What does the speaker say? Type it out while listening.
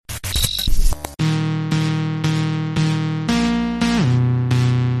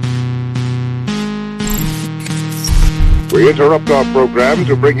We interrupt our program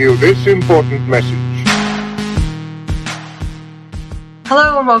to bring you this important message.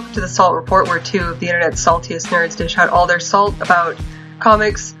 Hello and welcome to the Salt Report, where two of the internet's saltiest nerds dish out all their salt about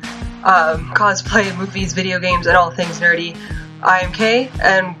comics, cosplay, movies, video games, and all things nerdy. I am Kay,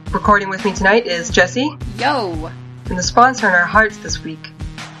 and recording with me tonight is Jesse. Yo! And the sponsor in our hearts this week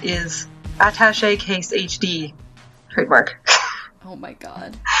is Attaché Case HD, trademark. Oh my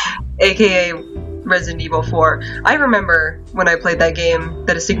god. AKA Resident Evil 4. I remember when I played that game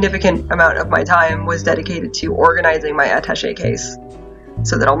that a significant amount of my time was dedicated to organizing my attaché case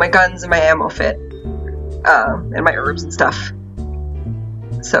so that all my guns and my ammo fit, and my herbs and stuff.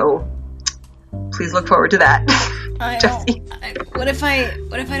 So, please look forward to that. Jesse. What if I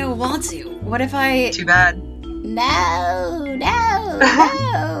don't want to? What if I... Too bad. No.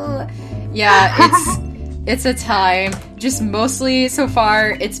 Yeah, it's a time. Just mostly, so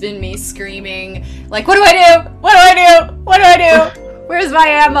far, it's been me screaming, like, what do I do? What do I do? What do I do? Where's my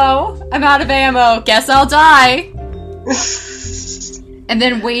ammo? I'm out of ammo. Guess I'll die. And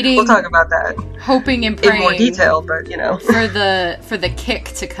then waiting. We'll talk about that. Hoping and praying. In more detail, but, you know. for the kick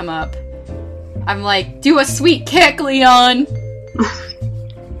to come up. I'm like, do a sweet kick, Leon!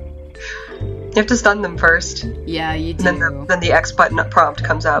 You have to stun them first. Yeah, you do. And then the X button prompt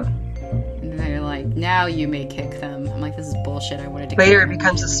comes up. And they're like, now you may kick them. I'm like, this is bullshit. I wanted to Later kick it them.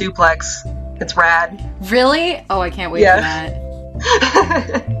 becomes a suplex. It's rad. Really? Oh, I can't wait for that.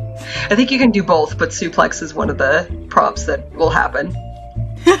 I think you can do both, but suplex is one of the prompts that will happen.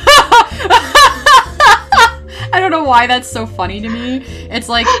 I don't know why that's so funny to me. It's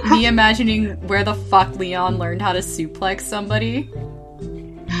like me imagining where the fuck Leon learned how to suplex somebody.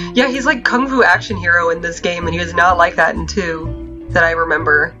 Yeah, he's like Kung Fu action hero in this game, and he was not like that in 2, that I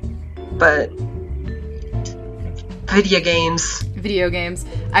remember. But... Video games.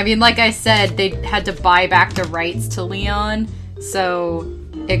 I mean, like I said, they had to buy back the rights to Leon, so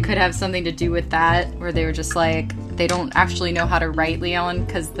it could have something to do with that, where they were just like, they don't actually know how to write Leon,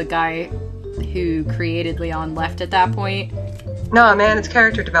 because the guy who created Leon left at that point. No, man, it's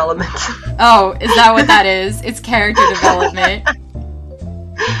character development. Oh, is that what that is? It's character development.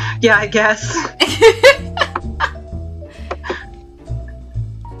 Yeah, I guess.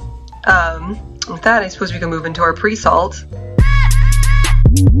 With that, I suppose we can move into our pre-salt.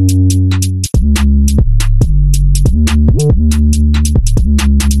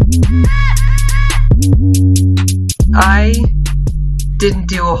 I didn't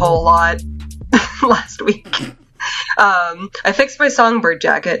do a whole lot last week. I fixed my songbird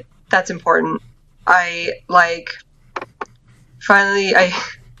jacket. That's important. Finally, I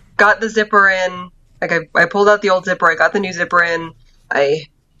got the zipper in. Like, I pulled out the old zipper, I got the new zipper in, I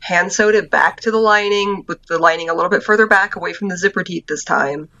hand-sewed it back to the lining, with the lining a little bit further back, away from the zipper teeth this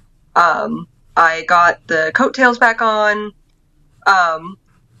time. I got the coattails back on.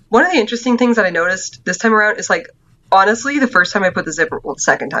 One of the interesting things that I noticed this time around is, like, honestly, the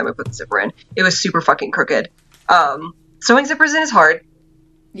second time I put the zipper in, it was super fucking crooked. Sewing zippers in is hard.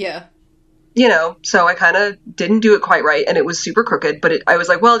 Yeah. You know, so I kind of didn't do it quite right, and it was super crooked, but I was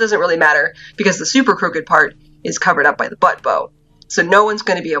like, well, it doesn't really matter, because the super crooked part is covered up by the butt bow, so no one's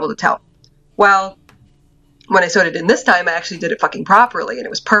going to be able to tell. Well, when I sewed it in this time, I actually did it fucking properly, and it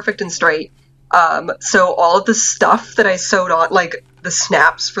was perfect and straight. So all of the stuff that I sewed on, like the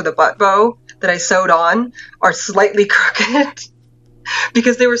snaps for the butt bow that I sewed on, are slightly crooked,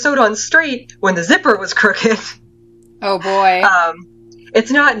 because they were sewed on straight when the zipper was crooked. Oh boy. It's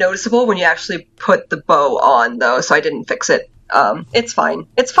not noticeable when you actually put the bow on, though, so I didn't fix it. It's fine.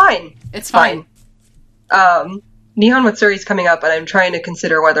 It's fine. Nihon Matsuri is coming up, and I'm trying to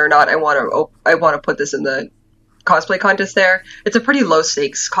consider whether or not I want to put this in the cosplay contest there. It's a pretty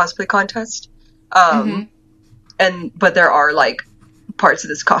low-stakes cosplay contest. But there are, like, parts of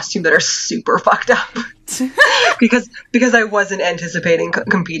this costume that are super fucked up. because I wasn't anticipating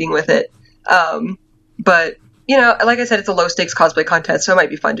competing with it. But... You know, like I said, it's a low-stakes cosplay contest, so it might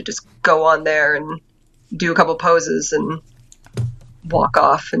be fun to just go on there and do a couple poses and walk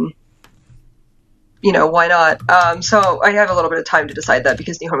off, and, you know, why not? So I have a little bit of time to decide that,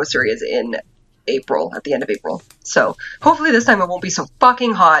 because Nihon Matsuri is in April, at the end of April. So hopefully this time it won't be so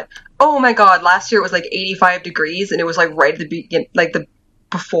fucking hot. Oh my god, last year it was like 85 degrees, and it was like right at the beginning, like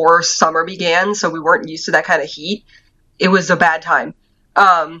before summer began, so we weren't used to that kind of heat. It was a bad time.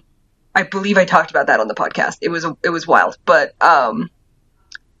 I believe I talked about that on the podcast. It was wild, but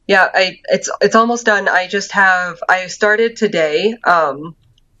yeah, it's almost done. I started today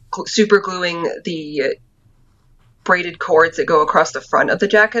super gluing the braided cords that go across the front of the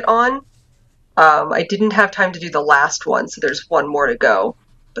jacket on. I didn't have time to do the last one, so there's one more to go.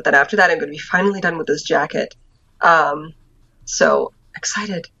 But then after that, I'm going to be finally done with this jacket. So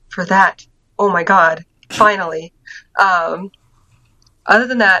excited for that. Oh my god. Finally. Other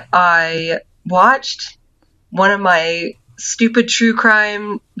than that, I watched one of my stupid true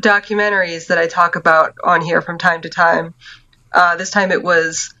crime documentaries that I talk about on here from time to time. This time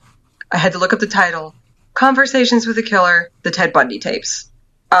I had to look up the title, Conversations with a Killer, the Ted Bundy Tapes.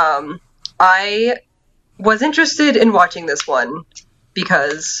 I was interested in watching this one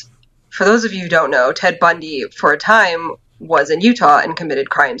because, for those of you who don't know, Ted Bundy, for a time, was in Utah and committed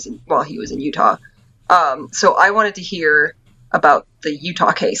crimes while he was in Utah. So I wanted to hear about the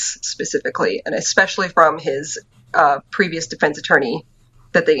Utah case specifically, and especially from his previous defense attorney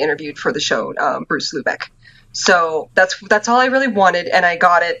that they interviewed for the show, Bruce Lubeck. So that's all I really wanted, and I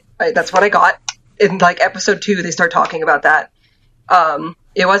got it. That's what I got. In like episode 2, they start talking about that.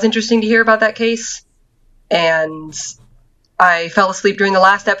 It was interesting to hear about that case, and I fell asleep during the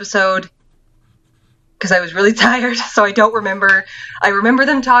last episode because I was really tired, so I don't remember. I remember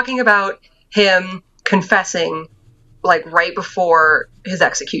them talking about him confessing like right before his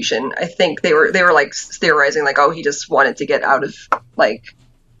execution. I think they were like theorizing like, oh, he just wanted to get off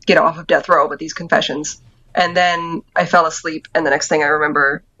of death row with these confessions. And then I fell asleep, and the next thing I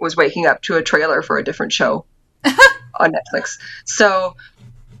remember was waking up to a trailer for a different show on Netflix. So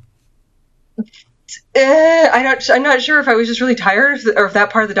I'm not sure if I was just really tired or if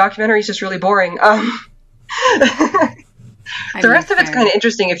that part of the documentary is just really boring. The rest of it's kind of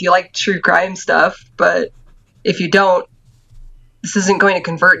interesting if you like true crime stuff, but if you don't, this isn't going to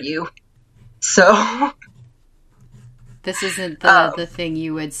convert you. So this isn't the thing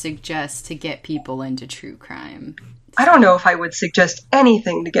you would suggest to get people into true crime. I don't know if I would suggest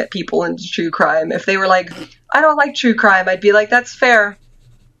anything to get people into true crime. If they were like, I don't like true crime, I'd be like, that's fair.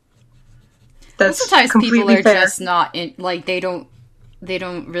 That's sometimes people are fair. just not in, like, they don't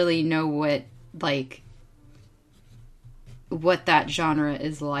really know what that genre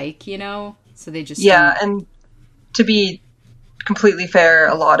is like, you know? So they just and to be completely fair,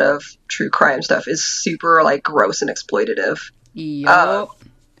 a lot of true crime stuff is super like gross and exploitative. Yep.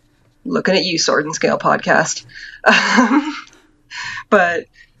 Looking at you, Sword and Scale podcast. But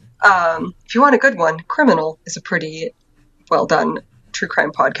if you want a good one, Criminal is a pretty well done true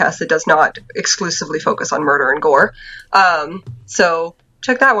crime podcast that does not exclusively focus on murder and gore. So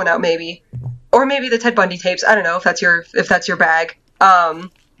check that one out, maybe, or maybe the Ted Bundy tapes. I don't know if that's your bag.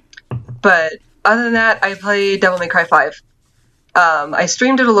 But other than that, I played Devil May Cry 5. I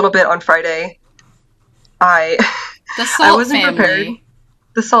streamed it a little bit on Friday. I wasn't prepared.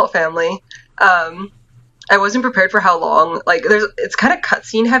 The Salt family. I wasn't prepared for how long. Like, it's kind of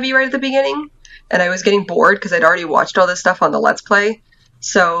cutscene heavy right at the beginning, and I was getting bored because I'd already watched all this stuff on the Let's Play.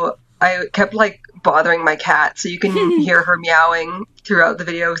 So I kept like bothering my cat, so you can hear her meowing throughout the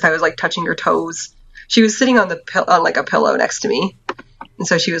video because I was like touching her toes. She was sitting on like a pillow next to me, and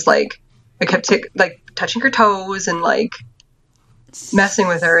so she was like, I kept touching her toes and like messing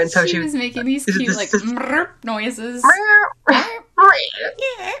with her, and so she was making these cute like noises.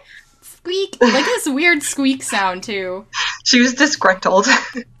 Squeak, like this weird squeak sound too. She was disgruntled.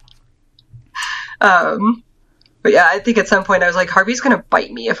 But yeah, I think at some point I was like, Harvey's gonna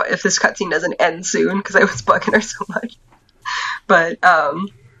bite me if this cutscene doesn't end soon, because I was bugging her so much. But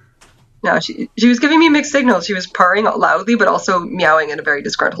no, she was giving me mixed signals. She was purring loudly, but also meowing in a very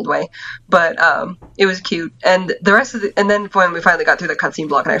disgruntled way. But it was cute, and the rest of and then when we finally got through the cutscene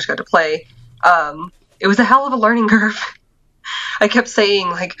block and I actually got to play, it was a hell of a learning curve. I kept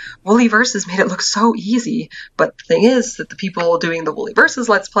saying, like, Woolly Versus made it look so easy, but the thing is that the people doing the Woolly Versus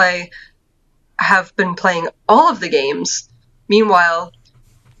Let's Play have been playing all of the games. Meanwhile,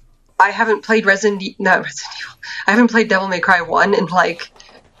 I haven't played Resident Evil. I haven't played Devil May Cry 1 in, like,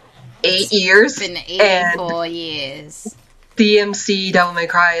 8 years. It's been 84 years. DMC Devil May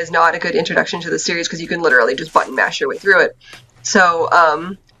Cry is not a good introduction to the series because you can literally just button mash your way through it.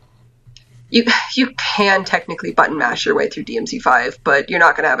 So, you can technically button mash your way through DMC5, but you're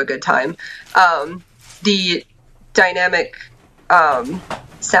not going to have a good time. The dynamic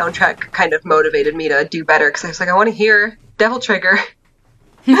soundtrack kind of motivated me to do better because I was like, I want to hear Devil Trigger.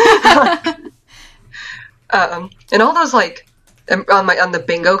 And all those, like, on the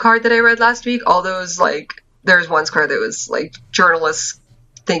bingo card that I read last week, all those, like, there's one card that was like, journalists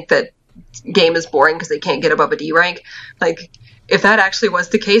think that game is boring because they can't get above a D rank. Like, if that actually was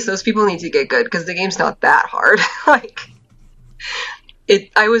the case, those people need to get good, because the game's not that hard. Like,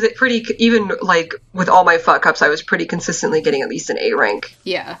 I was at pretty, even, like, with all my fuck-ups, I was pretty consistently getting at least an A rank.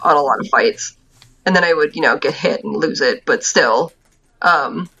 Yeah. On a lot of fights. And then I would, get hit and lose it, but still,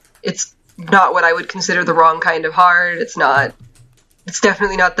 it's not what I would consider the wrong kind of hard. It's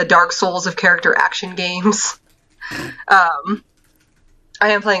definitely not the Dark Souls of character action games. I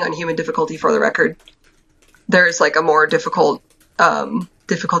am playing on human difficulty for the record. There's like a more difficult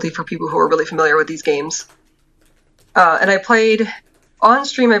difficulty for people who are really familiar with these games. And on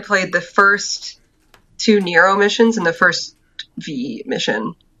stream I played the first 2 Nero missions and the first V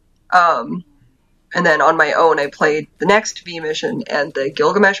mission. And then on my own I played the next V mission and the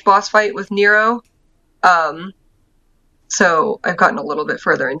Gilgamesh boss fight with Nero. So I've gotten a little bit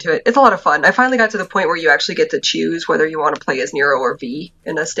further into it. It's a lot of fun. I finally got to the point where you actually get to choose whether you want to play as Nero or V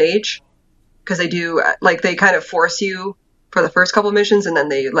in a stage. Because they do, like, they kind of force you for the first couple missions, and then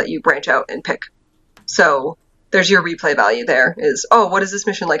they let you branch out and pick. So there's your replay value there, is, oh, what is this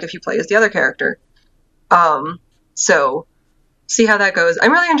mission like if you play as the other character? So see how that goes.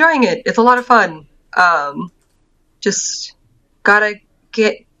 I'm really enjoying it. It's a lot of fun. Just gotta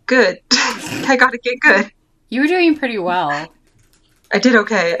get good. I gotta get good. You were doing pretty well. I did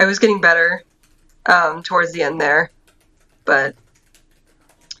okay. I was getting better towards the end there. But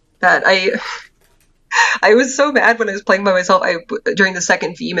that I was so mad when I was playing by myself. During the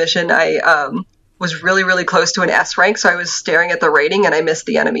second V mission, I was really, really close to an S rank, so I was staring at the rating and I missed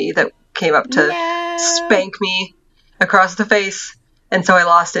the enemy that came up to spank me across the face. And so I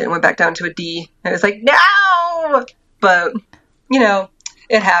lost it and went back down to a D. I was like, no! But,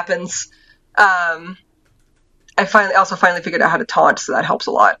 it happens. I finally figured out how to taunt, so that helps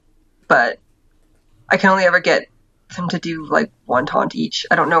a lot. But I can only ever get them to do, like, 1 taunt each.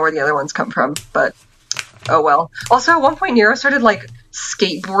 I don't know where the other ones come from, but oh well. Also, at one point, Nero started, like,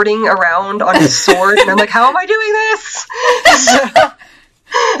 skateboarding around on his sword, and I'm like, how am I doing this?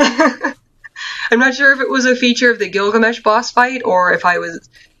 I'm not sure if it was a feature of the Gilgamesh boss fight, or if it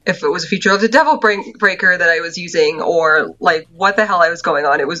was a feature of the Devil Breaker that I was using, or, like, what the hell I was going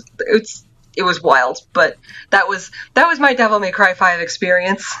on. It was wild, but that was my Devil May Cry 5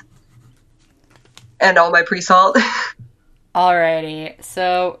 experience. And all my pre-salt. Alrighty.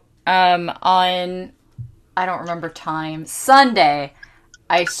 So, on, I don't remember time, Sunday,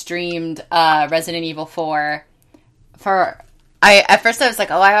 I streamed Resident Evil 4 at first I was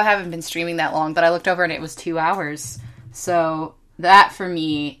like, oh, I haven't been streaming that long, but I looked over and it was 2 hours. So that for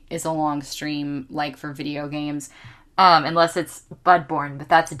me is a long stream, like, for video games. Unless it's Bloodborne, but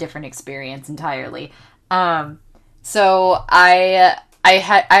that's a different experience entirely. So I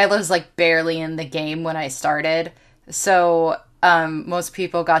was, like, barely in the game when I started. So, most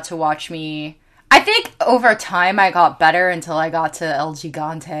people got to watch me. I think over time I got better until I got to El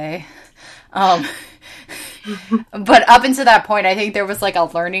Gigante. But up until that point, I think there was, like, a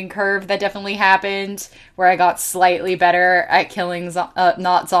learning curve that definitely happened where I got slightly better at killing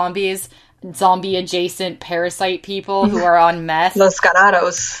not zombies, zombie-adjacent parasite people who are on meth. Los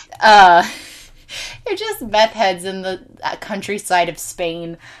Ganados. They're just meth heads in the countryside of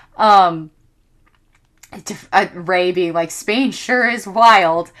Spain. Ray being like, Spain sure is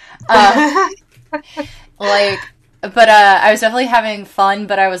wild. But I was definitely having fun,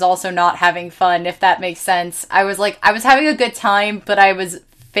 but I was also not having fun, if that makes sense. I was having a good time, but I was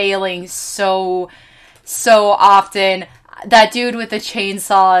failing so often. That dude with the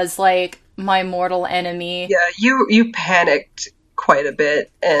chainsaw is, like, my mortal enemy. Yeah, you panicked quite a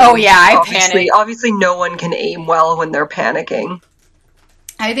bit. And oh yeah, I panicked. Obviously no one can aim well when they're panicking.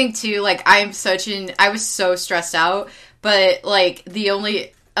 I think too, like, I was so stressed out, but, like, the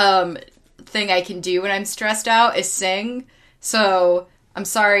only thing I can do when I'm stressed out is sing. So I'm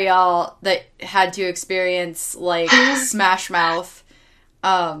sorry y'all that had to experience, like, Smash Mouth,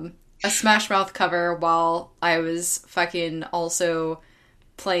 a Smash Mouth cover while I was fucking also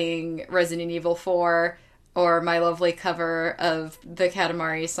playing Resident Evil 4, or my lovely cover of the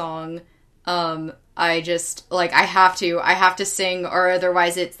Katamari song. I just, like, I have to sing, or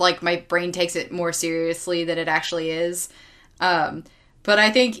otherwise it's like my brain takes it more seriously than it actually is. But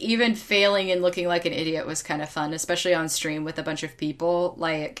I think even failing and looking like an idiot was kind of fun, especially on stream with a bunch of people.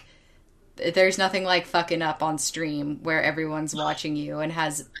 Like, there's nothing like fucking up on stream where everyone's watching you and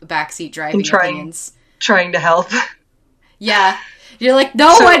has backseat driving opinions. Trying to help. Yeah. You're like,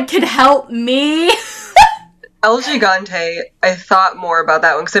 no one can help me! El Gigante, I thought more about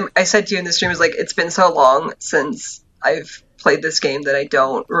that one, because I said to you in the stream, was like, it's been so long since I've played this game that I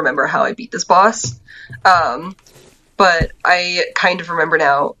don't remember how I beat this boss. But I kind of remember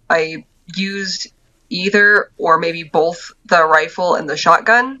now. I used either, or maybe both, the rifle and the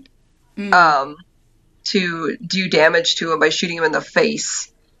shotgun to do damage to him by shooting him in the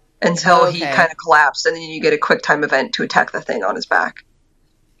face until he kind of collapsed, and then you get a quick time event to attack the thing on his back.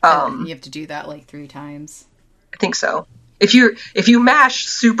 You have to do that, like, 3 times. I think so. If you mash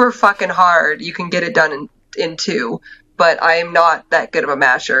super fucking hard, you can get it done in 2, but I am not that good of a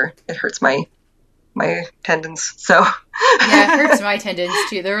masher. It hurts my my tendons. So yeah, it hurts my tendons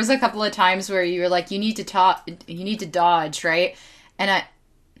too. There was a couple of times where you were like, you need to dodge, right? And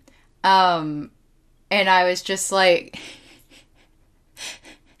I was just like,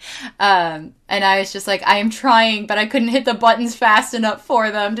 and I was just like, I am trying, but I couldn't hit the buttons fast enough for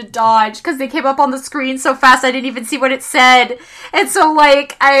them to dodge because they came up on the screen so fast I didn't even see what it said. And so,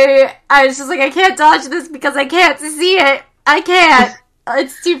 like, I was just like, I can't dodge this because I can't see it. I can't.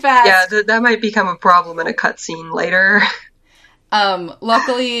 It's too fast. Yeah, that might become a problem in a cutscene later.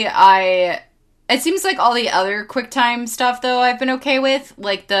 Luckily, it seems like all the other QuickTime stuff, though, I've been okay with.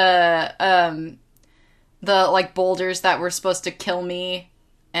 Like, the like, boulders that were supposed to kill me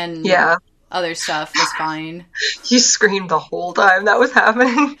and other stuff was fine. You screamed the whole time that was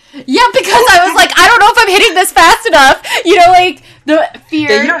happening. Yeah, because I was like, I don't know if I'm hitting this fast enough. You know, like, the fear.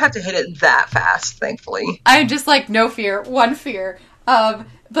 Yeah, you don't have to hit it that fast, thankfully. I'm just like, no fear, one fear.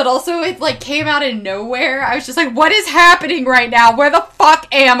 But also it, like, came out of nowhere. I was just like, what is happening right now? Where the fuck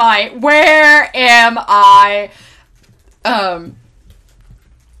am I? Where am I? And,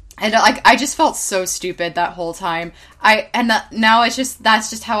 like, I just felt so stupid that whole time. Now it's just, that's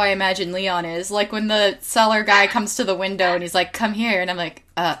just how I imagine Leon is. Like, when the seller guy comes to the window and he's like, come here, and I'm like,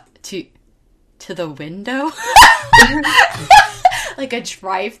 to the window? Like a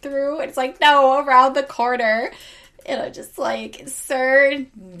drive-through? It's like, no, around the corner. And I'm just like, sir.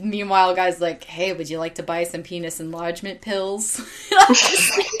 Meanwhile, guy's like, hey, would you like to buy some penis enlargement pills? And I'm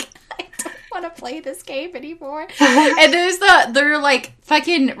just like, I don't want to play this game anymore. And they're like,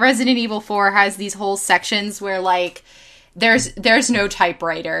 fucking Resident Evil 4 has these whole sections where, like, there's no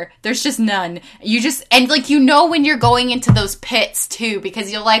typewriter. There's just none. And, like, you know when you're going into those pits, too,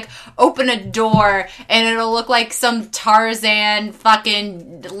 because you'll, like, open a door, and it'll look like some Tarzan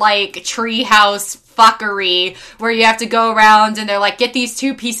fucking, like, treehouse fuckery, where you have to go around, and they're like, get these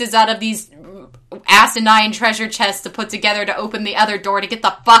 2 pieces out of these asinine treasure chests to put together to open the other door to get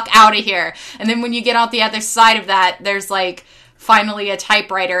the fuck out of here. And then when you get out the other side of that, there's, like, finally a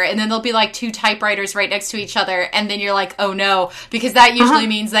typewriter, and then there'll be like 2 typewriters right next to each other, and then you're like, oh no, because that usually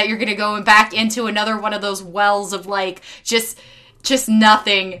means that you're gonna go back into another one of those wells of, like, just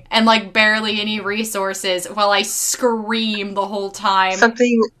nothing and, like, barely any resources, while I scream the whole time.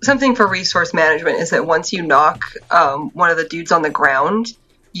 Something for resource management is that once you knock one of the dudes on the ground,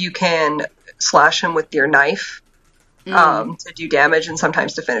 you can slash him with your knife to do damage and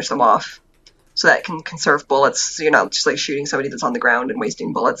sometimes to finish them off. So that can conserve bullets, so you're not just, like, shooting somebody that's on the ground and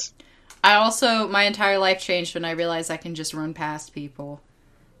wasting bullets. My entire life changed when I realized I can just run past people.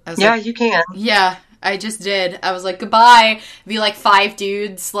 You can. Yeah, I just did. I was like, goodbye. Be like 5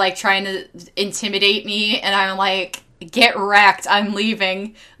 dudes, like, trying to intimidate me, and I'm like, get wrecked, I'm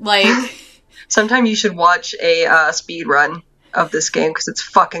leaving. Like, sometime you should watch a speed run of this game, because it's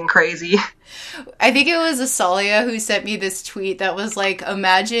fucking crazy. I think it was Asalia who sent me this tweet that was like,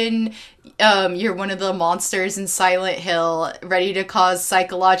 imagine you're one of the monsters in Silent Hill ready to cause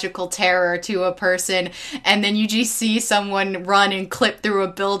psychological terror to a person, and then you just see someone run and clip through a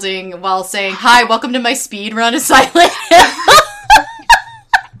building while saying, hi, welcome to my speed run of Silent Hill.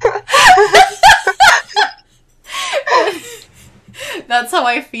 That's how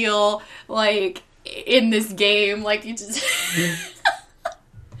I feel, like, in this game. Like, you just...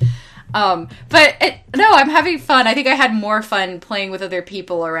 No, I'm having fun. I think I had more fun playing with other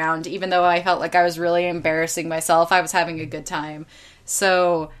people around, even though I felt like I was really embarrassing myself. I was having a good time.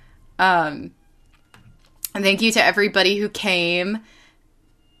 So, and thank you to everybody who came.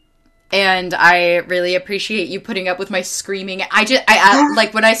 And I really appreciate you putting up with my screaming. I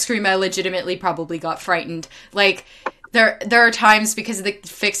like, when I scream, I legitimately probably got frightened. Like, there are times, because of the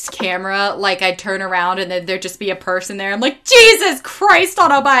fixed camera, like, I'd turn around and then there'd just be a person there. I'm like, Jesus Christ on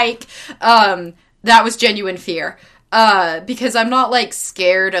a bike! That was genuine fear. Because I'm not, like,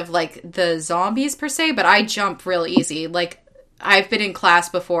 scared of, like, the zombies per se, but I jump real easy. Like, I've been in class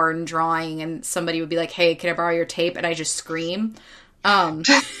before in drawing, and somebody would be like, hey, can I borrow your tape? And I just scream.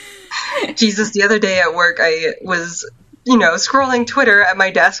 Jesus, the other day at work, I was, scrolling Twitter at my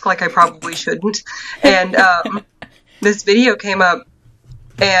desk like I probably shouldn't. And, this video came up,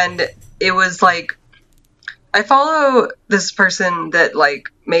 and it was like, I follow this person that, like,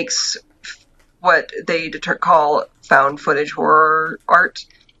 makes what they call found footage horror art,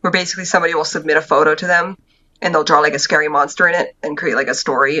 where basically somebody will submit a photo to them, and they'll draw, like, a scary monster in it and create, like, a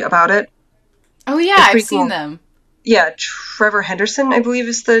story about it. Oh yeah, I've seen them. Yeah, Trevor Henderson, I believe,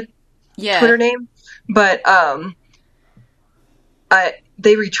 is the Twitter name. But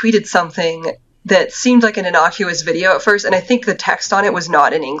they retweeted something that seemed like an innocuous video at first, and I think the text on it was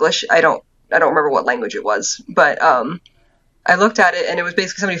not in English. I don't remember what language it was, but I looked at it, and it was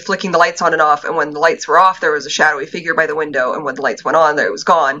basically somebody flicking the lights on and off, and when the lights were off, there was a shadowy figure by the window, and when the lights went on, there it was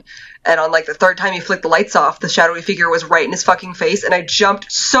gone. And on, like, the third time he flicked the lights off, the shadowy figure was right in his fucking face, and I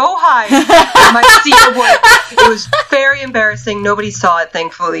jumped so high in my seat. It was very embarrassing. Nobody saw it,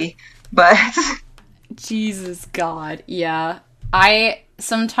 thankfully, but... Jesus God, yeah.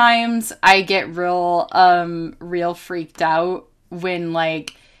 Sometimes I get real freaked out when,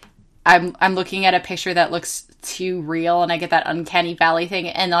 like, I'm looking at a picture that looks too real, and I get that uncanny valley thing,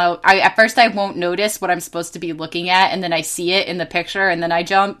 and at first I won't notice what I'm supposed to be looking at, and then I see it in the picture, and then I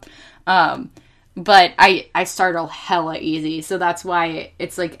jump. But I startle hella easy, so that's why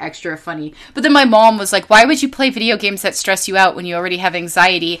it's, like, extra funny. But then my mom was like, why would you play video games that stress you out when you already have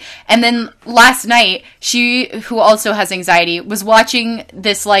anxiety? And then last night, she, who also has anxiety, was watching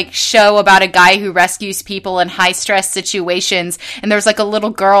this, like, show about a guy who rescues people in high-stress situations, and there was, like, a little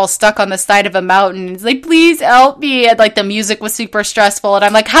girl stuck on the side of a mountain, and it's like, please help me, and, like, the music was super stressful, and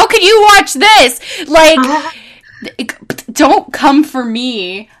I'm like, how could you watch this? Like, don't come for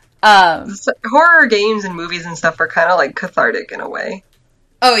me. Horror games and movies and stuff are kind of like cathartic in a way.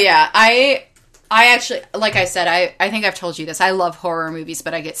 Oh yeah, I actually, like I said, I think I've told you this. I love horror movies,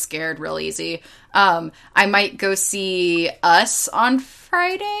 but I get scared real easy. I might go see Us on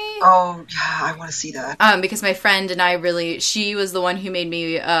Friday. Oh yeah, I want to see that. Because my friend and I she was the one who made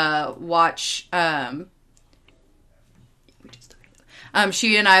me watch.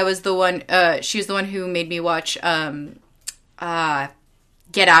 She was the one who made me watch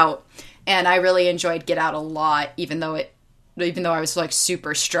Get Out, and I really enjoyed Get Out a lot, even though I was, like,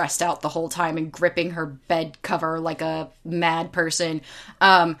 super stressed out the whole time and gripping her bed cover like a mad person.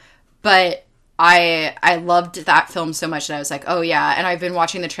 But I loved that film so much that I was like, oh yeah, and I've been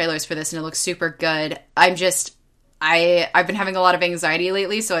watching the trailers for this and it looks super good. I've been having a lot of anxiety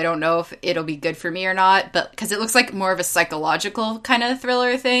lately, so I don't know if it'll be good for me or not, but because it looks like more of a psychological kind of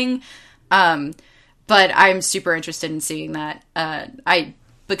thriller thing. But I'm super interested in seeing that.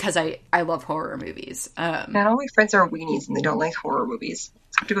 Because I love horror movies. All my friends are weenies and they don't like horror movies.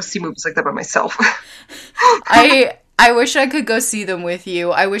 I have to go see movies like that by myself. I wish I could go see them with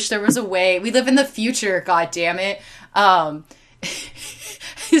you. I wish there was a way. We live in the future, god damn it.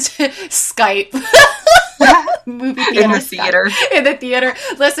 Skype. Movie theater. In the theater. In the theater.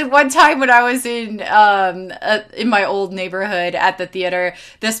 Listen, one time when I was in my old neighborhood at the theater,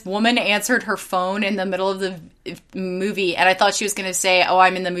 this woman answered her phone in the middle of the movie, and I thought she was going to say, oh,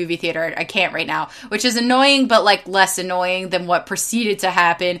 I'm in the movie theater, I can't right now, which is annoying, but, like, less annoying than what proceeded to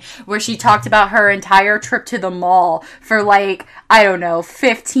happen, where she talked about her entire trip to the mall for, like, I don't know,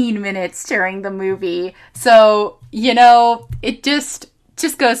 15 minutes during the movie. So, you know, it just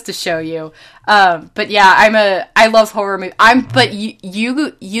goes to show you. But yeah, I love horror movies. But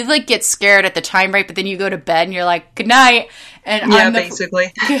you like get scared at the time, right? But then you go to bed and you're like, good night. And yeah,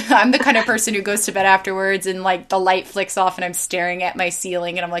 basically. I'm the kind of person who goes to bed afterwards and, like, the light flicks off and I'm staring at my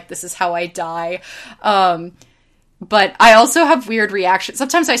ceiling and I'm like, this is how I die. But I also have weird reactions.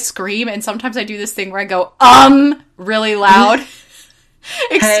 Sometimes I scream and sometimes I do this thing where I go, really loud.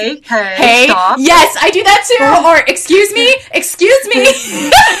 Hey, stop. Yes, I do that too. Or, excuse me.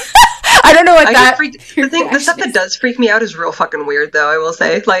 I don't know what the stuff that does freak me out is real fucking weird, though, I will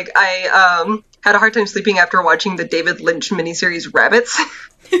say. Like, I had a hard time sleeping after watching the David Lynch miniseries Rabbits.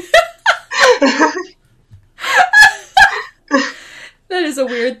 That is a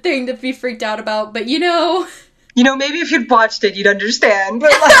weird thing to be freaked out about, but you know, maybe if you'd watched it, you'd understand,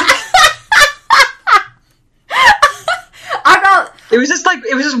 but, like... It was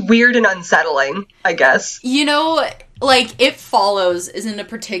just weird and unsettling, I guess. You know, like, It Follows isn't a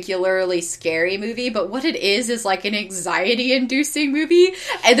particularly scary movie, but what it is like an anxiety-inducing movie,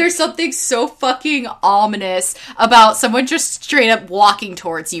 and there's something so fucking ominous about someone just straight up walking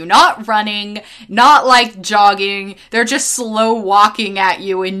towards you. Not running, not, like, jogging, they're just slow walking at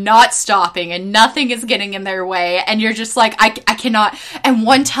you and not stopping, and nothing is getting in their way, and you're just like, I cannot. And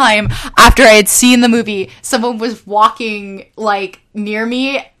one time, after I had seen the movie, someone was walking, like, near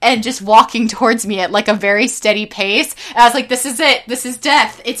me and just walking towards me at, like, a very steady pace. And I was like, this is it. This is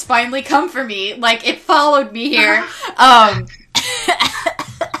death. It's finally come for me. Like, it followed me here.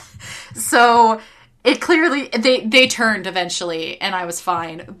 So it clearly, they turned eventually and I was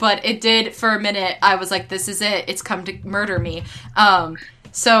fine. But it did, for a minute, I was like, this is it. It's come to murder me.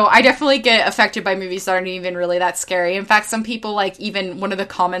 So I definitely get affected by movies that aren't even really that scary. In fact, some people, like, even one of the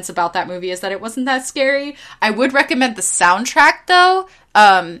comments about that movie is that it wasn't that scary. I would recommend the soundtrack, though.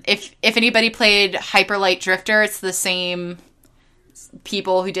 If anybody played Hyper Light Drifter, it's the same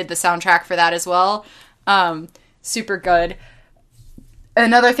people who did the soundtrack for that as well. Super good.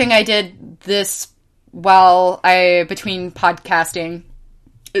 Another thing I did this between podcasting,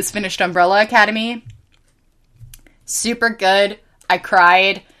 is finished Umbrella Academy. Super good. I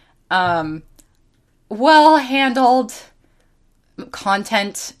cried. Well handled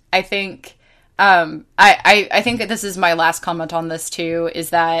content, I think. I think that this is my last comment on this too, is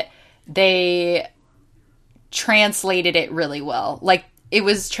that they translated it really well. Like, it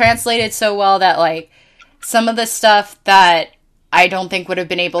was translated so well that, like, some of the stuff that I don't think would have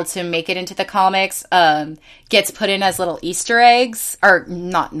been able to make it into the comics, gets put in as little Easter eggs, or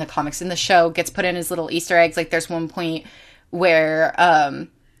not in the comics, in the show, gets put in as little Easter eggs. Like, there's one point where,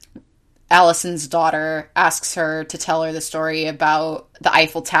 Allison's daughter asks her to tell her the story about the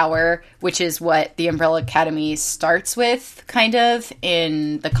Eiffel Tower, which is what the Umbrella Academy starts with, kind of,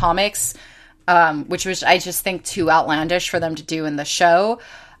 in the comics, which was, I just think, too outlandish for them to do in the show.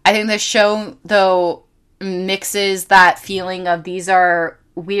 I think the show, though, mixes that feeling of these are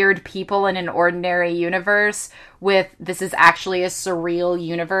weird people in an ordinary universe with this is actually a surreal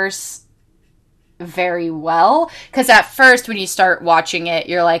universe very well. Because at first, when you start watching it,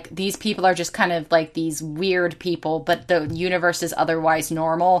 you're like, these people are just kind of like these weird people, but the universe is otherwise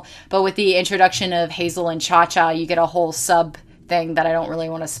normal. But with the introduction of Hazel and Cha-Cha, you get a whole sub thing that I don't really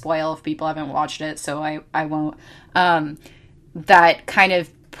want to spoil if people haven't watched it, so I won't. That kind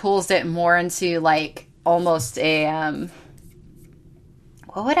of pulls it more into, like, almost a,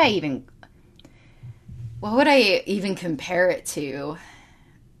 what would I even compare it to?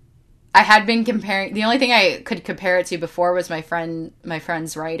 I had been comparing, the only thing I could compare it to before was my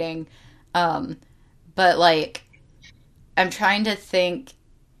friend's writing. But, like, I'm trying to think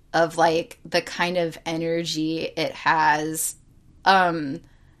of, like, the kind of energy it has.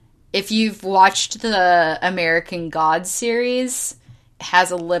 If you've watched the American Gods series, it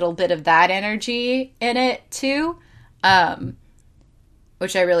has a little bit of that energy in it, too.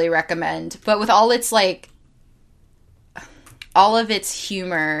 Which I really recommend. But with all its, like, all of its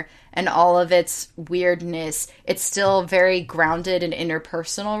humor and all of its weirdness, it's still very grounded in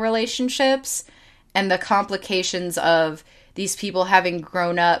interpersonal relationships and the complications of these people having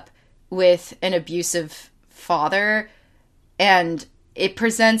grown up with an abusive father. And it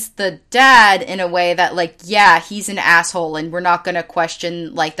presents the dad in a way that, like, yeah, he's an asshole and we're not going to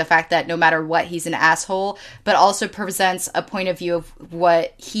question, like, the fact that no matter what, he's an asshole, but also presents a point of view of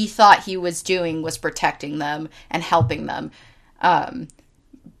what he thought he was doing was protecting them and helping them.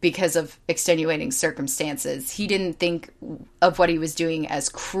 Because of extenuating circumstances. He didn't think of what he was doing as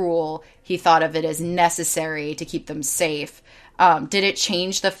cruel. He thought of it as necessary to keep them safe. Did it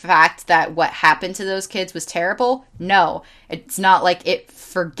change the fact that what happened to those kids was terrible? No. It's not like it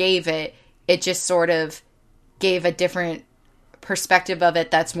forgave it. It just sort of gave a different perspective of it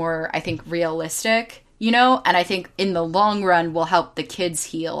that's more, I think, realistic, you know? And I think in the long run will help the kids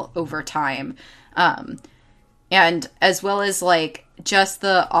heal over time. And as well as, like, just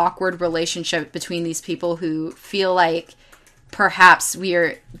the awkward relationship between these people who feel like perhaps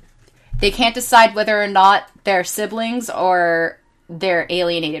they can't decide whether or not they're siblings or they're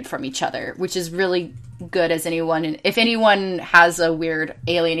alienated from each other, which is really good as anyone. And if anyone has a weird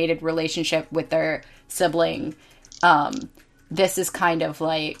alienated relationship with their sibling, this is kind of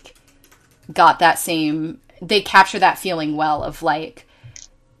like got that same, they capture that feeling well of like,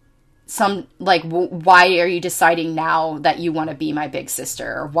 why are you deciding now that you want to be my big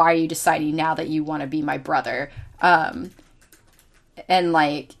sister? Or why are you deciding now that you want to be my brother? And,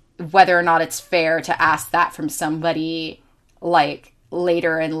 like, whether or not it's fair to ask that from somebody, like,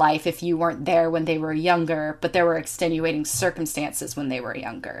 later in life if you weren't there when they were younger, but there were extenuating circumstances when they were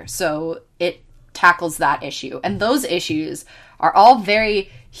younger. So it tackles that issue. And those issues are all very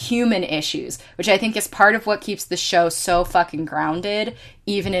human issues, which I think is part of what keeps the show so fucking grounded,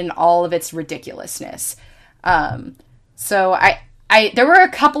 even in all of its ridiculousness. So there were a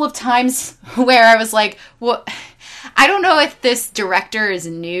couple of times where I was like, well, I don't know if this director is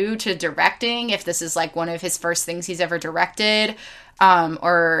new to directing, if this is like one of his first things he's ever directed,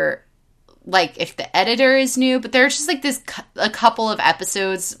 or like if the editor is new, but there's just like a couple of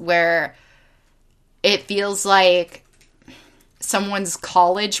episodes where it feels like someone's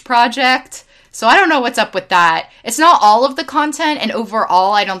college project. So I don't know what's up with that. It's not all of the content, and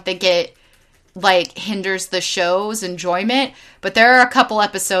overall I don't think it like hinders the show's enjoyment, but there are a couple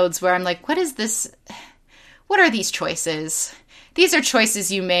episodes where I'm like, what is this? What are these choices? These are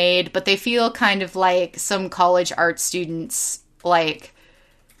choices you made, but they feel kind of like some college art students like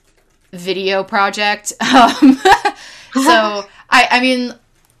video project. So I mean,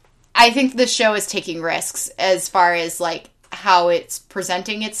 I think the show is taking risks as far as like how it's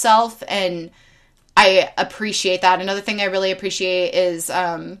presenting itself, and I appreciate that. Another thing I really appreciate is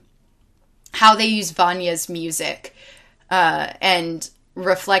how how they use Vanya's music and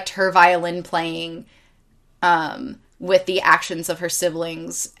reflect her violin playing with the actions of her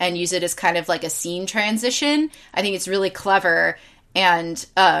siblings and use it as kind of like a scene transition. I think it's really clever and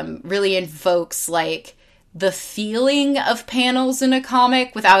really invokes like the feeling of panels in a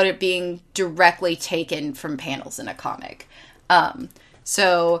comic without it being directly taken from panels in a comic.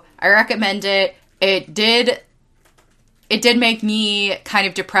 So I recommend it. It did make me kind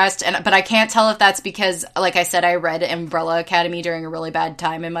of depressed, but I can't tell if that's because, like I said, I read Umbrella Academy during a really bad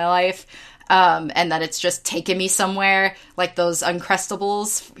time in my life, and that it's just taken me somewhere, like those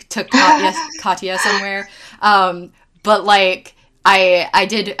Uncrustables took Katya somewhere. But like I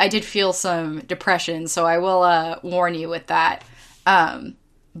did feel some depression, so I will warn you with that.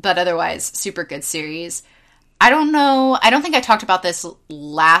 But otherwise, super good series. I don't know. I don't think I talked about this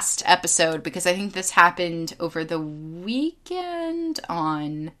last episode because I think this happened over the weekend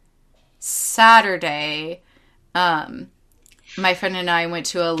on Saturday. My friend and I went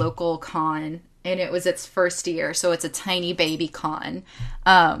to a local con, and it was its first year, so it's a tiny baby con.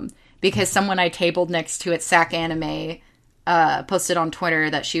 Because someone I tabled next to at SAC Anime posted on Twitter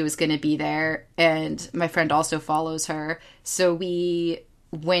that she was going to be there, and my friend also follows her. So we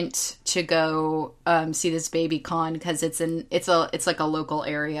went to go see this baby con because it's like a local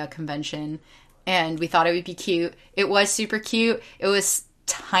area convention, and we thought it would be cute. It was super cute. It was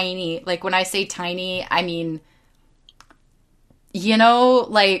tiny. Like when I say tiny, I mean, you know,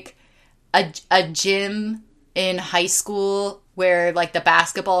 like a gym in high school where like the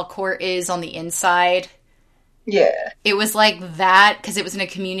basketball court is on the inside. Yeah. It was like that because it was in a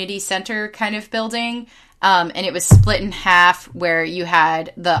community center kind of building. And it was split in half where you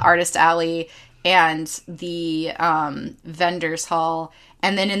had the artist alley and the vendors hall.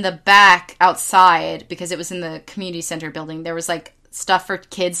 And then in the back outside, because it was in the community center building, there was like stuff for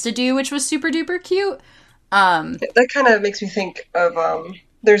kids to do, which was super duper cute. That kind of makes me think of,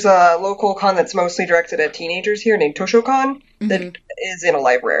 there's a local con that's mostly directed at teenagers here named ToshoCon that is in a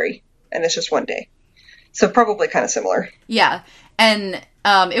library. And it's just one day. So probably kind of similar. Yeah. And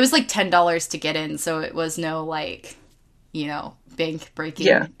it was like $10 to get in, so it was no like, you know,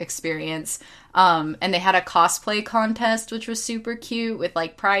 bank-breaking experience. And they had a cosplay contest, which was super cute, with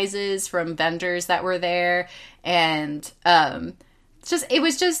like prizes from vendors that were there, and it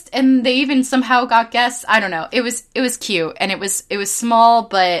was just, and they even somehow got guests. I don't know. It was cute, and it was small,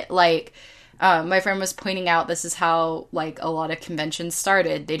 but like my friend was pointing out, this is how like a lot of conventions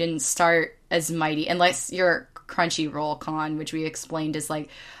started. They didn't start as mighty, unless you're Crunchyroll Con, which we explained is like,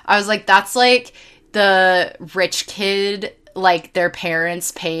 I was like, that's like the rich kid, like their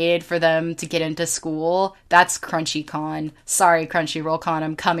parents paid for them to get into school. That's CrunchyCon. Sorry, Crunchyroll Con,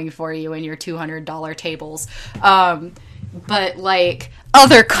 I'm coming for you and your $200 tables. But like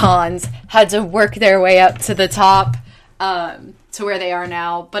other cons had to work their way up to the top, to where they are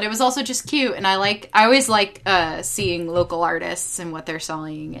now. But it was also just cute, and I always like seeing local artists and what they're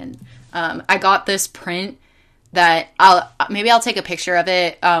selling. And I got this print that I'll take a picture of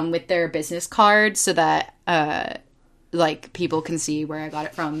it with their business card so that like people can see where I got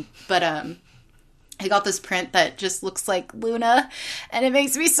it from. But I got this print that just looks like Luna, and it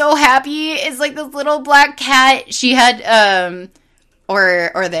makes me so happy. It's like this little black cat. She had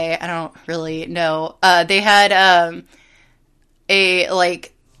or they, I don't really know. They had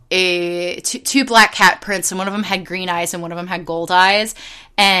two black cat prints, and one of them had green eyes and one of them had gold eyes.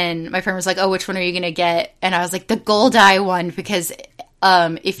 And my friend was like, oh, which one are you going to get? And I was like, the gold eye one, because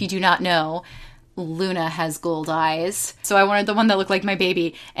if you do not know, Luna has gold eyes. So I wanted the one that looked like my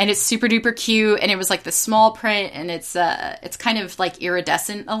baby. And it's super duper cute. And it was like the small print, and it's kind of like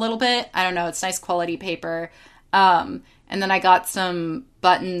iridescent a little bit. I don't know. It's nice quality paper. And then I got some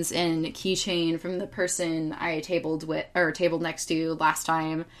buttons and keychain from the person I tabled next to last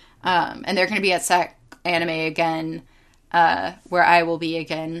time. And they're going to be at SAC Anime again, where I will be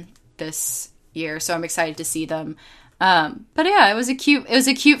again this year. So I'm excited to see them. But yeah, it was a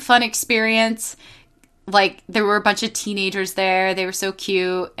cute, fun experience. Like, there were a bunch of teenagers there. They were so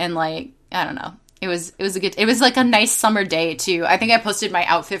cute. And like, I don't know. It was like a nice summer day too. I think I posted my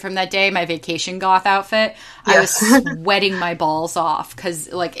outfit from that day, my vacation goth outfit. Yeah. I was sweating my balls off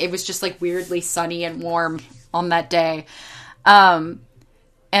because like it was just like weirdly sunny and warm on that day.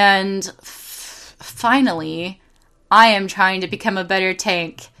 And finally, I am trying to become a better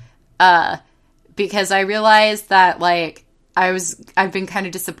tank, because I realized that like I've been kind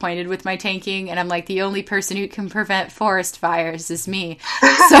of disappointed with my tanking, and I'm like, the only person who can prevent forest fires is me.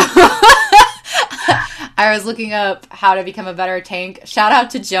 So I was looking up how to become a better tank. Shout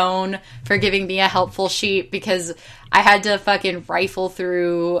out to Joan for giving me a helpful sheet, because I had to fucking rifle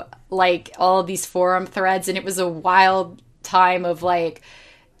through, like, all of these forum threads, and it was a wild time of, like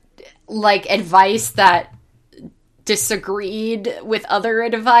advice that disagreed with other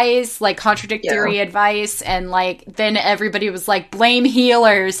advice, like contradictory advice, and, like, then everybody was like, blame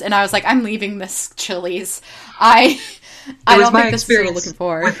healers, and I was like, I'm leaving this Chili's. I don't think this is what I'm looking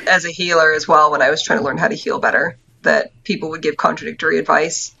for. As a healer as well, when I was trying to learn how to heal better, that people would give contradictory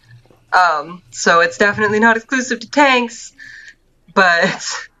advice. So it's definitely not exclusive to tanks,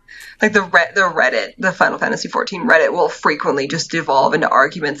 but like the Reddit, the Final Fantasy XIV Reddit will frequently just devolve into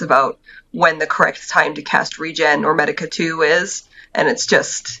arguments about when the correct time to cast regen or Medica 2 is, and it's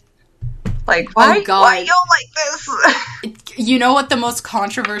just like, why you like this? You know what the most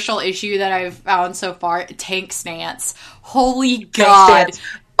controversial issue that I've found so far? Tank stance. Holy God.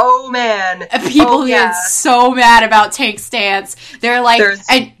 Oh, man. People get so mad about tank stance. They're like... There's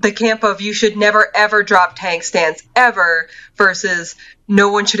the camp of you should never, ever drop tank stance, ever, versus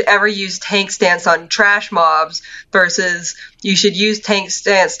no one should ever use tank stance on trash mobs, versus you should use tank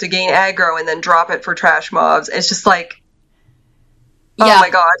stance to gain aggro and then drop it for trash mobs. It's just like... Oh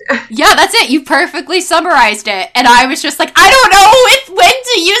my God. Yeah, that's it. You perfectly summarized it. And I was just like, I don't know when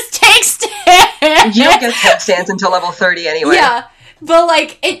to use tank stance. You don't get tank stance until level 30 anyway. Yeah. But,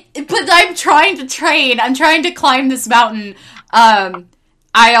 like, but I'm trying to train. I'm trying to climb this mountain.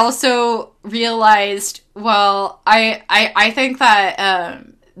 I also realized, well, I think that,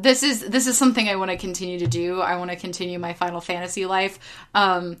 this is something I want to continue to do. I want to continue my Final Fantasy life.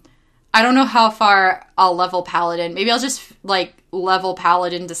 I don't know how far I'll level Paladin. Maybe I'll just, like, level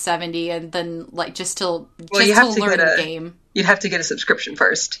Paladin to 70 and then, like, just to learn the game. You'd have to get a subscription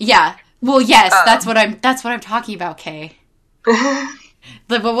first. Yeah. Well, yes, that's what I'm talking about, Kay.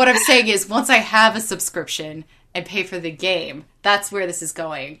 But what I'm saying is, once I have a subscription and pay for the game, that's where this is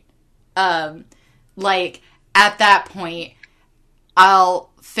going. Like, at that point, I'll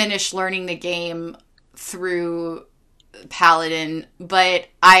finish learning the game through Paladin, but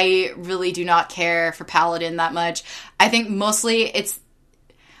I really do not care for Paladin that much. I think mostly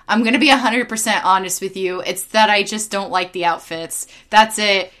I'm going to be 100% honest with you, it's that I just don't like the outfits. That's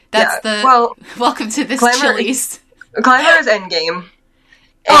it. That's welcome to this Chili's. Glamour is endgame.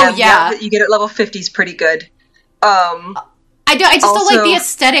 Oh, yeah. You get at level 50 is pretty good. I just don't like the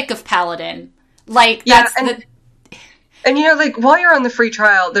aesthetic of Paladin. Like, that's And, you know, like, while you're on the free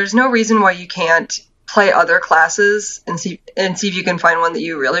trial, there's no reason why you can't play other classes and see if you can find one that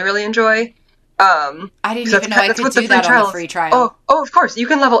you really, really enjoy. I didn't even know I could do that on the free trial. Oh, of course. You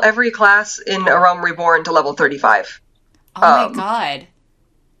can level every class in A Realm Reborn to level 35. Oh my God.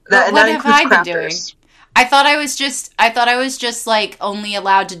 What have I been doing? I thought I was just like only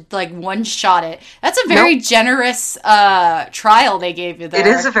allowed to like one shot it. That's a very generous trial they gave you there. It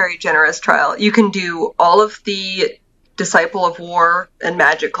is a very generous trial. You can do all of the Disciple of War and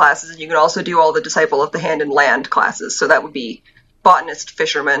Magic classes, and you can also do all the Disciple of the Hand and Land classes. So that would be Botanist,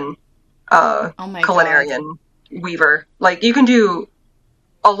 Fisherman, Culinarian, Weaver. Like, you can do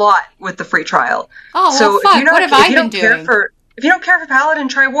a lot with the free trial. Oh, well, so fuck, what have I been doing? If you don't care for Paladin,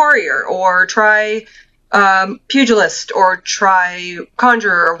 try Warrior, or try Pugilist, or try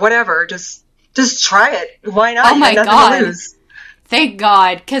Conjurer, or whatever. Just try it. Why not? Oh my God. To lose. Thank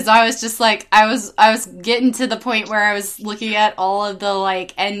God, because I was just like, I was getting to the point where I was looking at all of the,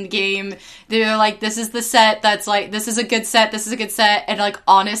 like, end game. They were like, this is the set that's, like, this is a good set, this is a good set, and, like,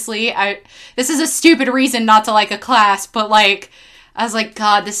 honestly, this is a stupid reason not to like a class, but, like, I was like,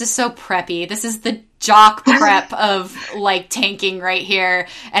 God, this is so preppy. This is the jock prep of, like, tanking right here,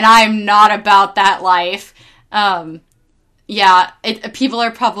 and I'm not about that life. Yeah, people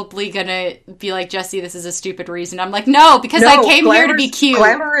are probably gonna be like, Jesse, this is a stupid reason. I'm like, no, because I came here to be cute.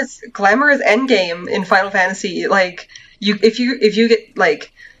 Glamour is endgame in Final Fantasy. Like, if you get,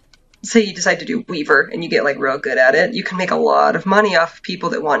 like, say you decide to do Weaver and you get, like, real good at it, you can make a lot of money off of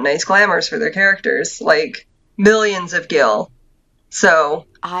people that want nice glamours for their characters. Like, millions of gil. So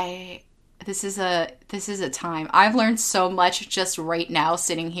this is a time. I've learned so much just right now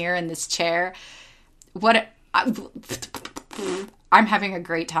sitting here in this chair. I'm having a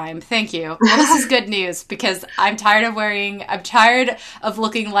great time. Thank you. Well, this is good news because I'm tired of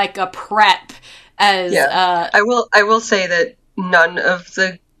looking like a prep as I will say that none of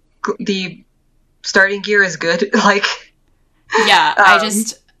the starting gear is good. Like, yeah, I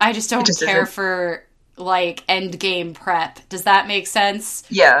just don't care for, like, end game prep. Does that make sense?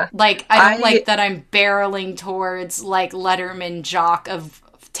 Yeah. Like, I don't like that I'm barreling towards, like, Letterman jock of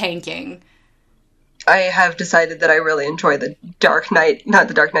tanking. I have decided that I really enjoy the Dark Knight, not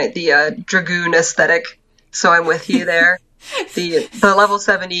the Dark Knight, the Dragoon aesthetic. so I'm with you there. The level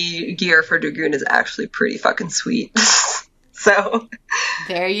 70 gear for Dragoon is actually pretty fucking sweet. So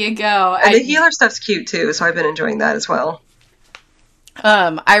there you go. And the healer stuff's cute too, so I've been enjoying that as well.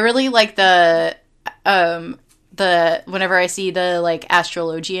 I really like the whenever I see the like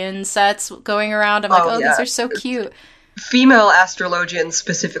Astrologian sets going around, I'm like, these are so cute. Female Astrologians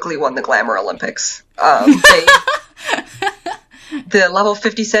specifically won the Glamour Olympics. The level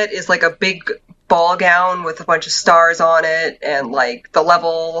 50 set is like a big ball gown with a bunch of stars on it, and like the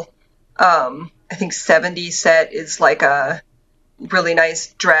level I think 70 set is like a really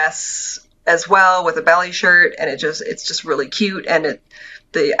nice dress as well with a belly shirt, and it's just really cute, and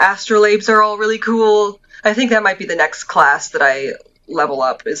the astrolabes are all really cool. I think that might be the next class that I level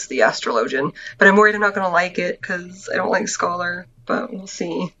up is the Astrologian, but I'm worried I'm not going to like it because I don't like Scholar, but we'll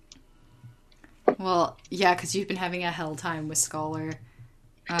see. Well, yeah, because you've been having a hell time with Scholar.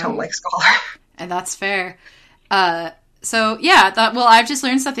 I don't like Scholar. And that's fair. So, yeah, I've just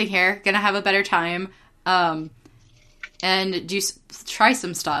learned something here. Gonna have a better time. And try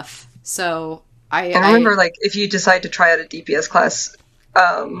some stuff. So, I remember, like, if you decide to try out a DPS class,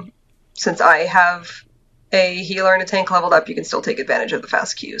 since I have a healer and a tank leveled up, you can still take advantage of the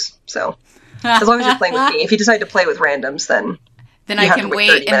fast queues. So, as long as you're playing with me. If you decide to play with randoms, then I can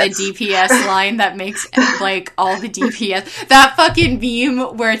wait in the DPS line that makes, like, all the DPS. That fucking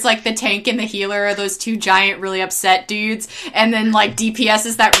meme where it's, like, the tank and the healer are those two giant, really upset dudes, and then, like, DPS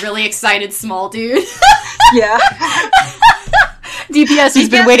is that really excited small dude. Yeah. DPS has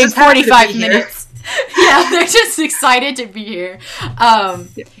been waiting 45 minutes. Yeah, they're just excited to be here.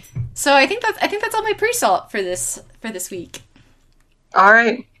 So I think that's all my pre-salt for this week. All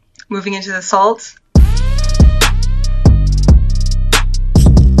right. Moving into the salts.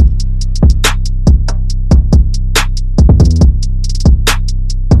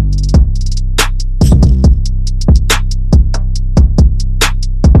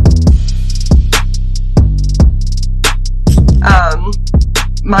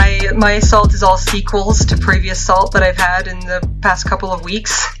 My salt is all sequels to previous salt that I've had in the past couple of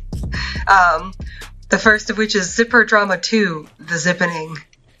weeks. The first of which is Zipper Drama 2, The Zippening.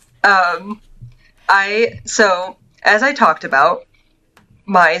 So, as I talked about,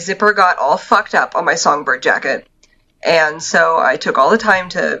 my zipper got all fucked up on my Songbird jacket. And so I took all the time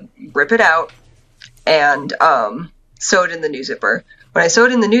to rip it out and sewed in the new zipper. When I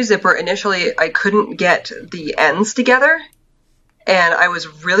sewed in the new zipper, initially I couldn't get the ends together. And I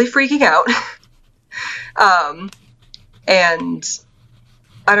was really freaking out. And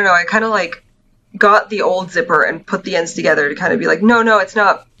I don't know, I kind of like got the old zipper and put the ends together to kind of be like, no, it's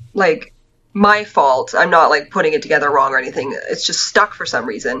not like my fault. I'm not like putting it together wrong or anything. It's just stuck for some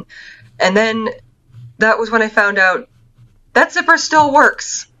reason. And then that was when I found out that zipper still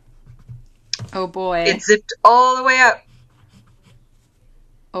works. Oh boy. It zipped all the way up.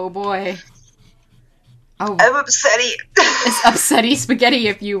 Oh boy. Oh. I'm upsetty. It's upsetty spaghetti,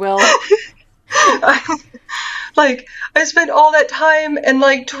 if you will. Like, I spent all that time and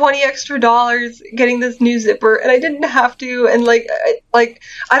like $20 extra getting this new zipper, and I didn't have to. And I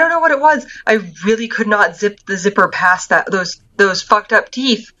don't know what it was. I really could not zip the zipper past those fucked up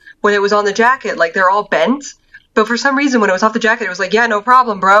teeth when it was on the jacket. Like, they're all bent. But for some reason, when it was off the jacket, it was like, yeah, no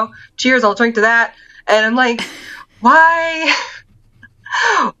problem, bro. Cheers, I'll drink to that. And I'm like, why?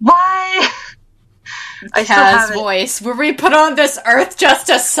 Kaz's voice. Were we put on this earth just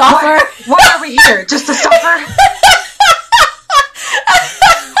to suffer? Why are we here? Just to suffer?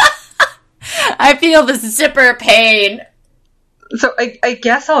 I feel the zipper pain. So I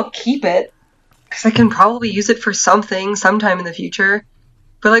guess I'll keep it, because I can probably use it for something sometime in the future.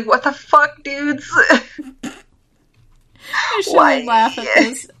 But like, what the fuck, dudes? I shouldn't laugh at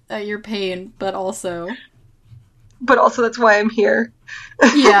this, at your pain, but also that's why I'm here.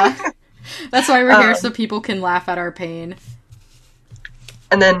 Yeah. That's why we're here, so people can laugh at our pain.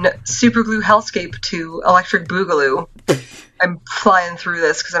 And then Superglue Hellscape 2 Electric Boogaloo. I'm flying through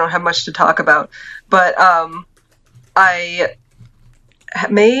this because I don't have much to talk about. But I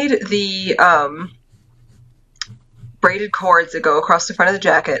made the braided cords that go across the front of the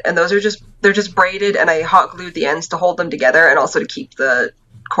jacket, and those are they're just braided, and I hot glued the ends to hold them together and also to keep the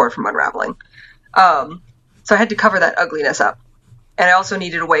cord from unraveling. So I had to cover that ugliness up. And I also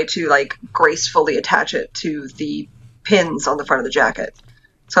needed a way to, like, gracefully attach it to the pins on the front of the jacket.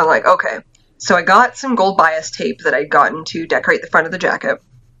 So I'm like, okay. So I got some gold bias tape that I'd gotten to decorate the front of the jacket.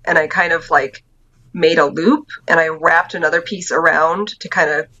 And I kind of, like, made a loop, and I wrapped another piece around to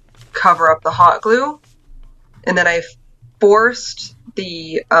kind of cover up the hot glue. And then I forced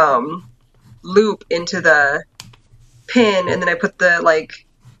the loop into the pin, and then I put the, like,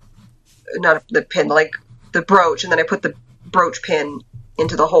 not the pin, like, the brooch, and then I put the brooch pin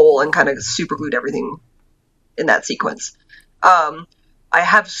into the hole and kind of super glued everything in that sequence. I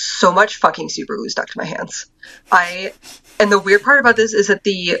have so much fucking super glue stuck to my hands. And the weird part about this is that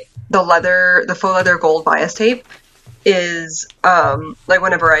the faux leather gold bias tape is, like,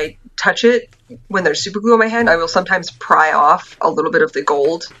 whenever I touch it, when there's super glue on my hand, I will sometimes pry off a little bit of the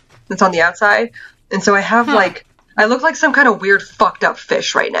gold that's on the outside. And so I have, I look like some kind of weird fucked up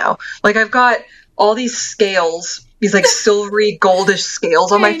fish right now. Like, I've got all these scales, these, like, silvery goldish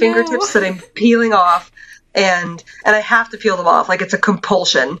scales on my fingertips that I'm peeling off. And I have to peel them off. Like, it's a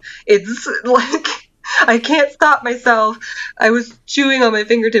compulsion. It's like, I can't stop myself. I was chewing on my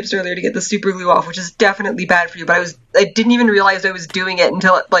fingertips earlier to get the super glue off, which is definitely bad for you, but I didn't even realize I was doing it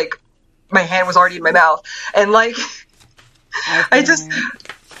until, my hand was already in my mouth. And, I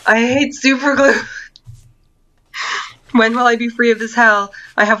hate super glue. When will I be free of this hell?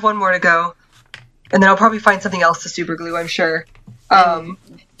 I have one more to go. And then I'll probably find something else to super glue, I'm sure.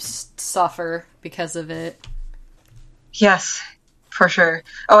 Suffer because of it. Yes, for sure.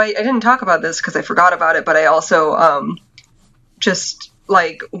 Oh, I didn't talk about this because I forgot about it, but I also, just,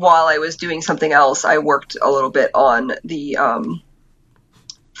 while I was doing something else, I worked a little bit on the,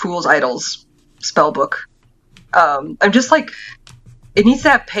 Fool's Idols spell book. I'm just, it needs to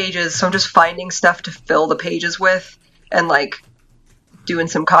have pages, so I'm just finding stuff to fill the pages with, and, doing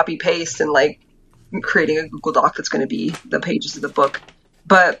some copy-paste, and, creating a Google Doc that's going to be the pages of the book.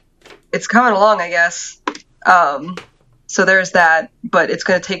 But it's coming along, I guess. So there's that, but it's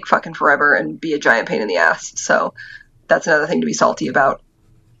going to take fucking forever and be a giant pain in the ass. So that's another thing to be salty about.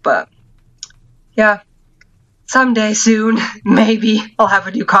 But yeah, someday soon, maybe I'll have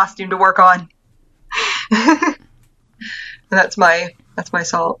a new costume to work on. And that's my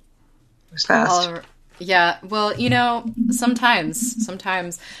salt. It was fast. Yeah, well, sometimes.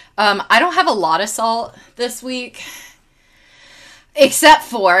 I don't have a lot of salt this week. Except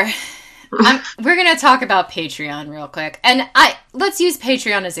for, we're going to talk about Patreon real quick. And let's use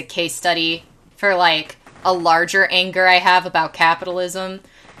Patreon as a case study for, a larger anger I have about capitalism.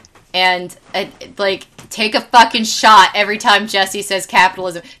 And, take a fucking shot every time Jesse says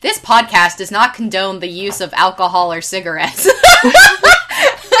capitalism. This podcast does not condone the use of alcohol or cigarettes.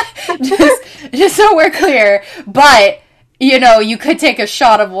 just so we're clear. But, you could take a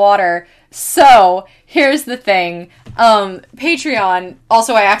shot of water. So, here's the thing. Patreon,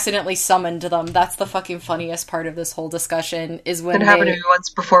 also I accidentally summoned them. That's the fucking funniest part of this whole discussion, is when it happened to me once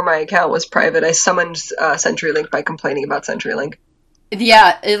before my account was private. I summoned CenturyLink by complaining about CenturyLink.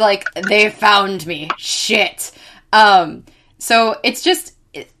 Yeah, they found me. Shit. So it's just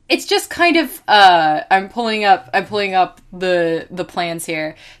kind of, I'm pulling up the plans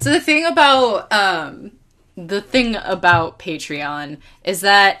here. So the thing about Patreon is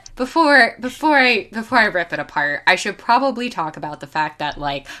that before I rip it apart, I should probably talk about the fact that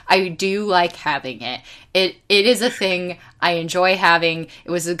I do like having it. It is a thing I enjoy having.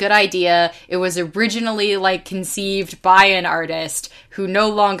 It was a good idea. It was originally conceived by an artist who no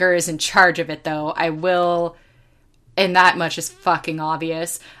longer is in charge of it, though. And that much is fucking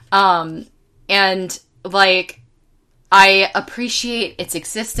obvious. And I appreciate its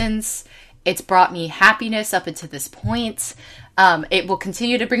existence. It's brought me happiness up until this point. It will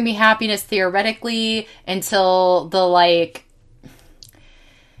continue to bring me happiness theoretically until it,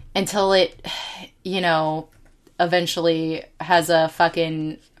 eventually has a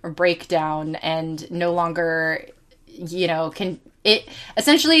fucking breakdown and no longer,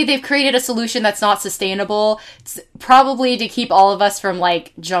 essentially they've created a solution that's not sustainable. It's probably to keep all of us from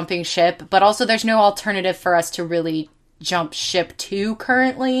jumping ship, but also there's no alternative for us to really jump ship to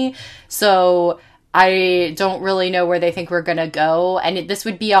currently, so I don't really know where they think we're gonna go, and this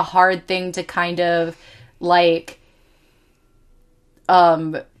would be a hard thing to kind of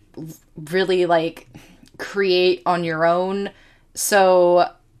really create on your own, so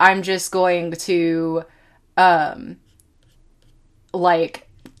I'm just going to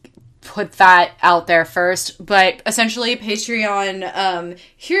put that out there first. But essentially Patreon,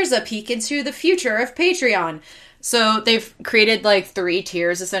 here's a peek into the future of Patreon. So they've created 3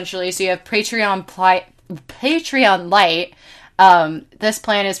 tiers essentially. So you have Patreon Lite. This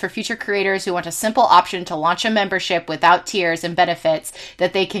plan is for future creators who want a simple option to launch a membership without tiers and benefits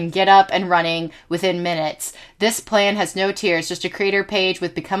that they can get up and running within minutes. This plan has no tiers, just a creator page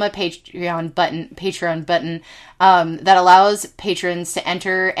with become a Patreon button that allows patrons to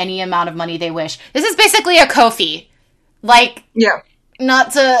enter any amount of money they wish. This is basically a Ko-fi. Yeah.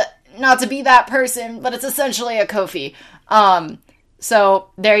 Not to be that person, but it's essentially a Ko-fi. So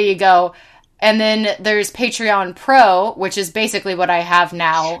there you go. And then there's Patreon Pro, which is basically what I have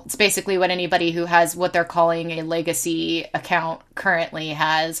now. It's basically what anybody who has what they're calling a legacy account currently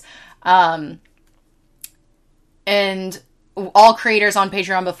has. And all creators on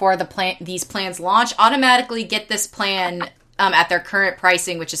Patreon before these plans launch automatically get this plan at their current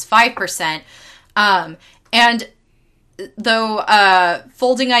pricing, which is 5%. And though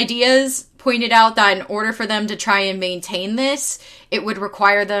Folding Ideas pointed out that in order for them to try and maintain this, it would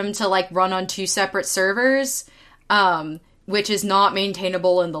require them to like run on 2 separate servers, which is not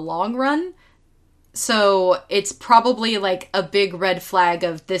maintainable in the long run. So it's probably like a big red flag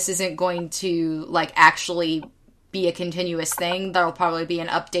of this isn't going to like actually be a continuous thing. There'll probably be an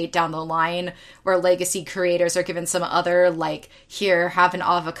update down the line where legacy creators are given some other, like, here, have an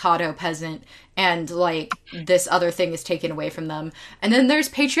avocado peasant, and, like, this other thing is taken away from them. And then there's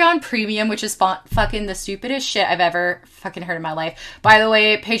Patreon Premium, which is fucking the stupidest shit I've ever fucking heard in my life. By the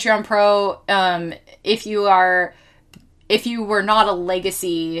way, Patreon Pro, if you were not a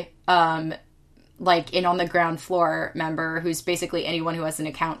legacy, like, in on the ground floor member, who's basically anyone who has an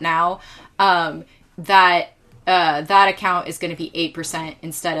account now, that account is going to be 8%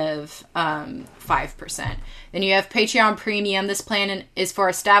 instead of 5%. Then you have Patreon Premium. This plan is for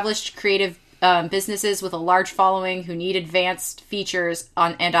established creative businesses with a large following who need advanced features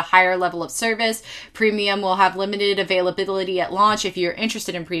and a higher level of service. Premium will have limited availability at launch. If you're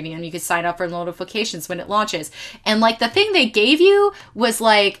interested in Premium, you can sign up for notifications when it launches. And like the thing they gave you was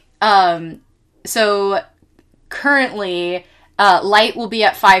like, so currently Lite will be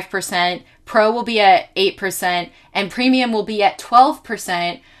at 5%, Pro will be at 8%, and Premium will be at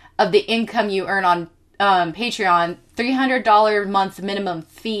 12% of the income you earn on Patreon. $300 month minimum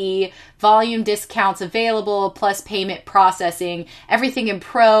fee, volume discounts available, plus payment processing, everything in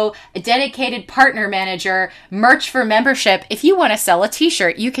Pro, a dedicated partner manager, merch for membership. If you want to sell a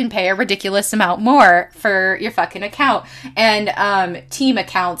t-shirt, you can pay a ridiculous amount more for your fucking account, and team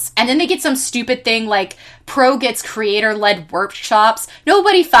accounts. And then they get some stupid thing like Pro gets creator-led workshops.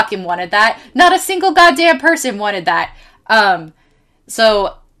 Nobody fucking wanted that. Not a single goddamn person wanted that.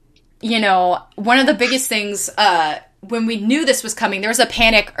 So, you know, one of the biggest things, when we knew this was coming, there was a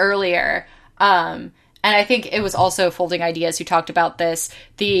panic earlier. And I think it was also Folding Ideas who talked about this.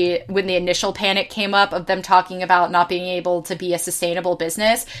 When the initial panic came up of them talking about not being able to be a sustainable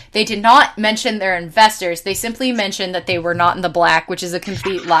business, they did not mention their investors. They simply mentioned that they were not in the black, which is a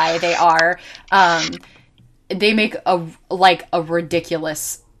complete lie. They are. They make a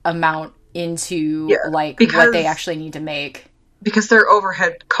ridiculous amount into what they actually need to make. Because their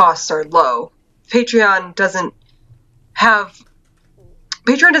overhead costs are low. Patreon doesn't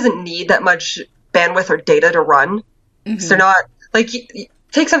need that much bandwidth or data to run. Mm-hmm. So they're not, like,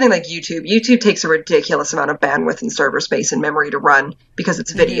 take something like YouTube. YouTube takes a ridiculous amount of bandwidth and server space and memory to run because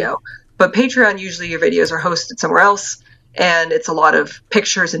it's video. Mm-hmm. But Patreon, usually your videos are hosted somewhere else, and it's a lot of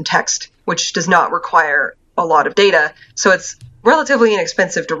pictures and text, which does not require a lot of data. So it's relatively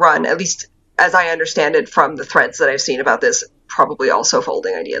inexpensive to run, at least as I understand it from the threads that I've seen about this, probably also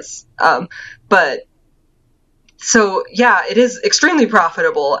Folding Ideas. But so, yeah, it is extremely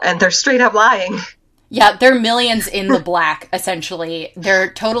profitable, and they're straight up lying. Yeah, they're millions in the black, essentially.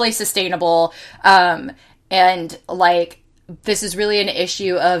 They're totally sustainable. And, like, this is really an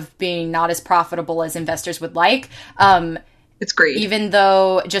issue of being not as profitable as investors would like. It's great. Even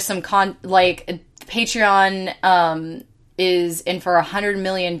though just some Patreon is in for $100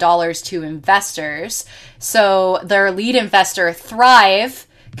 million to investors. So their lead investor, Thrive,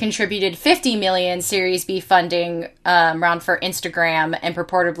 contributed $50 million Series B funding round for Instagram and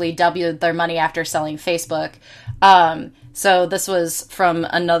purportedly doubled their money after selling Facebook. So this was from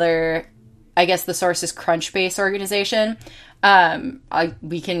another, I guess the source is Crunchbase organization. I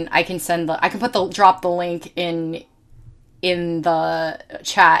can drop the link in the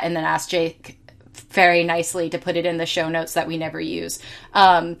chat and then ask Jake very nicely to put it in the show notes that we never use.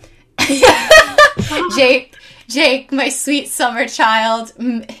 Jake, my sweet summer child,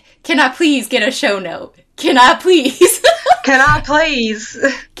 can I please get a show note? Can I please? Can I please?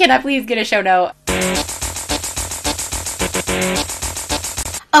 Can I please get a show note?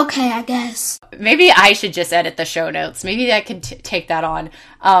 Okay, I guess. Maybe I should just edit the show notes. Maybe I could take that on.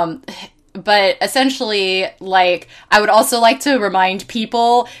 But essentially, like, I would also like to remind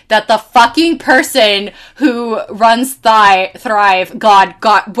people that the fucking person who runs Thrive,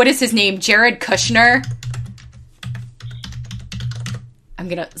 God, what is his name? Jared Kushner?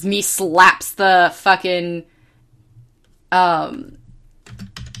 Me slaps the fucking, or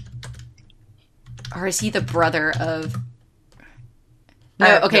is he the brother of,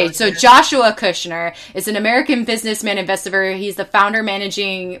 No, okay, so Joshua Kushner is an American businessman investor. He's the founder,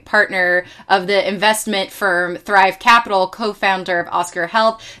 managing partner of the investment firm Thrive Capital, co-founder of Oscar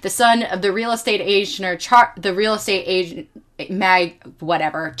Health, the son of the real estate agent Charles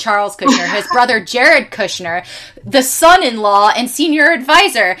Kushner, his brother Jared Kushner, the son-in-law and senior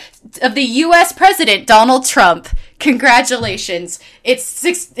advisor of the U.S. President Donald Trump. Congratulations. It's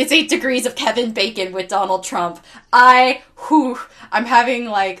 8 degrees of Kevin Bacon with Donald Trump. I'm having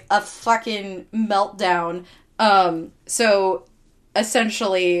like a fucking meltdown. So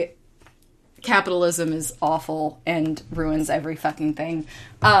essentially capitalism is awful and ruins every fucking thing.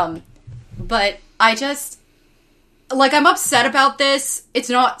 But I just, like, I'm upset about this. It's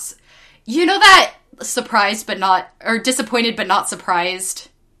not, you know, that surprised but not, or disappointed but not surprised.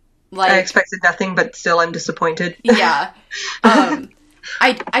 Like, I expected nothing, but still I'm disappointed. Yeah.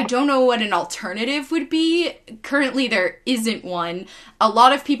 I don't know what an alternative would be. Currently, there isn't one. A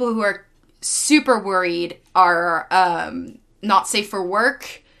lot of people who are super worried are not safe for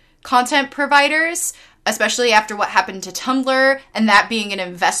work content providers, especially after what happened to Tumblr, and that being an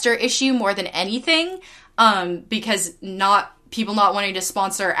investor issue more than anything, because people not wanting to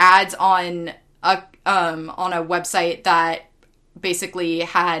sponsor ads on a website that basically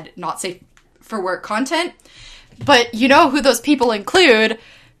had not safe for work content. But you know who those people include?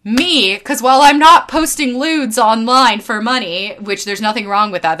 Me, because while I'm not posting lewds online for money, which there's nothing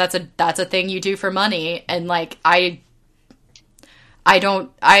wrong with that, that's a thing you do for money, and like sexy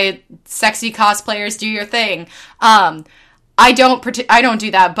cosplayers, do your thing. I don't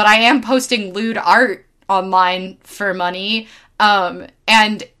do that, but I am posting lewd art online for money. And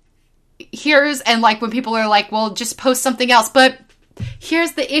like when people are like, well, just post something else, but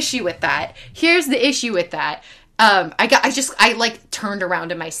here's the issue with that. I like turned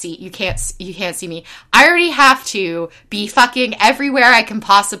around in my seat. You can't see me. I already have to be fucking everywhere I can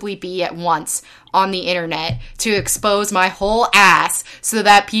possibly be at once on the internet to expose my whole ass so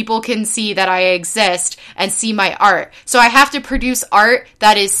that people can see that I exist and see my art. So I have to produce art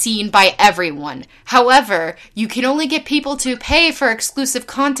that is seen by everyone. However, you can only get people to pay for exclusive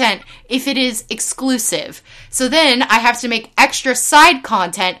content if it is exclusive. So then I have to make extra side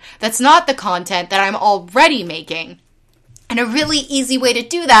content that's not the content that I'm already making. And a really easy way to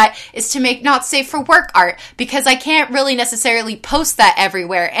do that is to make not safe for work art, because I can't really necessarily post that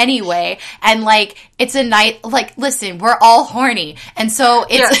everywhere anyway. And like, it's a night, like, listen, we're all horny. And so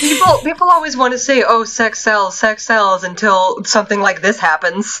it's... Yeah, people always want to say, oh, sex sells until something like this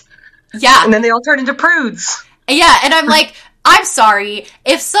happens. Yeah. And then they all turn into prudes. Yeah, and I'm like, I'm sorry,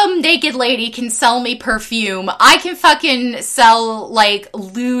 if some naked lady can sell me perfume, I can fucking sell, like,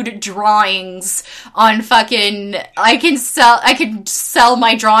 lewd drawings on fucking, I could sell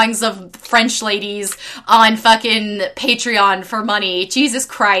my drawings of French ladies on fucking Patreon for money. Jesus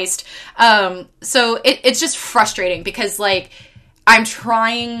Christ. So it's just frustrating because, like,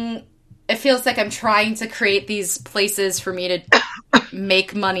 it feels like I'm trying to create these places for me to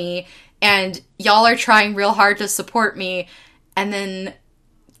make money, and y'all are trying real hard to support me. And then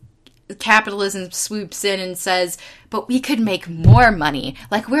capitalism swoops in and says, but we could make more money.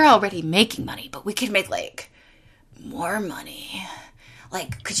 Like, we're already making money, but we could make, like, more money.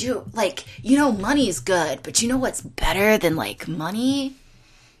 Like, could you, like, you know, money's good, but you know what's better than, like, money?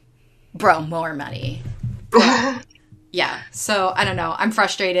 Bro, more money. Bro. Yeah, so, I don't know. I'm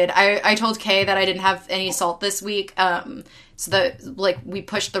frustrated. I told Kay that I didn't have any salt this week, so that, like, we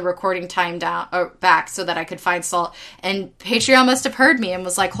pushed the recording time back so that I could find salt. And Patreon must have heard me and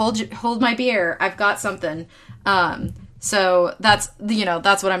was like, hold my beer. I've got something. So that's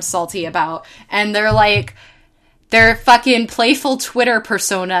what I'm salty about. And they're like, their fucking playful Twitter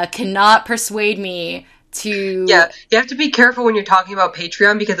persona cannot persuade me to... Yeah, you have to be careful when you're talking about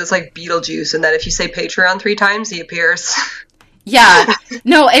Patreon because it's like Beetlejuice, and that if you say Patreon 3 times, he appears. Yeah.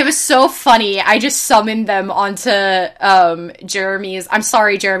 No, it was so funny. I just summoned them onto Jeremy's... I'm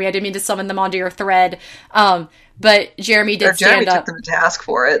sorry, Jeremy, I didn't mean to summon them onto your thread. But Jeremy did stand up. Jeremy took them to task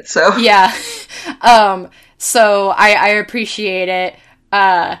for it, so... Yeah. So I appreciate it.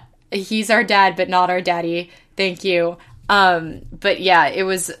 He's our dad, but not our daddy. Thank you. But yeah, it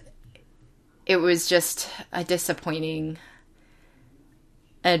was just a disappointing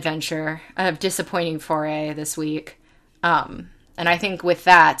adventure, a disappointing foray this week. And I think with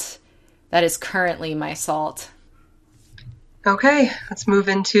that is currently my salt. Okay, let's move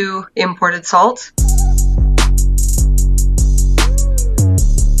into imported salt.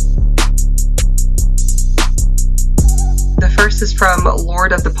 The first is from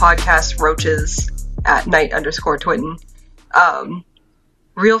Lord of the Podcast Roaches at @night_twitten.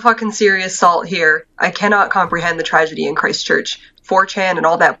 Real fucking serious salt here. I cannot comprehend the tragedy in Christchurch. 4chan and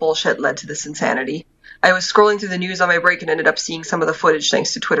all that bullshit led to this insanity. I was scrolling through the news on my break and ended up seeing some of the footage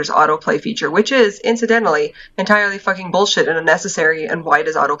thanks to Twitter's autoplay feature, which is, incidentally, entirely fucking bullshit and unnecessary, and why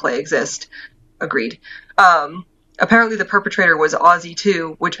does autoplay exist? Agreed. Apparently the perpetrator was Aussie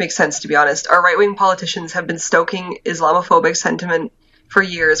too, which makes sense to be honest. Our right-wing politicians have been stoking Islamophobic sentiment for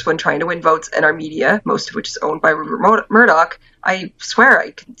years when trying to win votes, and our media, most of which is owned by Rupert Murdoch, I swear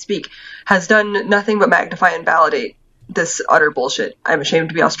I can speak, has done nothing but magnify and validate this utter bullshit. I'm ashamed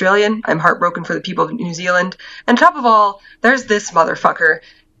to be Australian. I'm heartbroken for the people of New Zealand. And top of all, there's this motherfucker.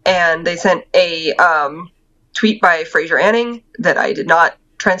 And they sent a tweet by Fraser Anning that I did not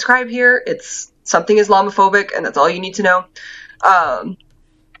transcribe here. It's something Islamophobic, and that's all you need to know.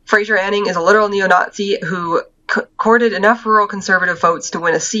 Fraser Anning is a literal neo-Nazi who courted enough rural conservative votes to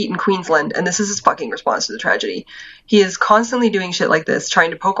win a seat in Queensland, and this is his fucking response to the tragedy. He is constantly doing shit like this,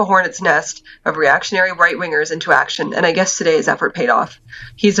 trying to poke a hornet's nest of reactionary right-wingers into action, and I guess today his effort paid off.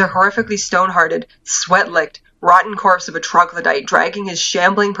 He's a horrifically stone-hearted, sweat-licked, rotten corpse of a troglodyte dragging his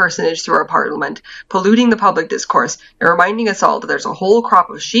shambling personage through our parliament, polluting the public discourse, and reminding us all that there's a whole crop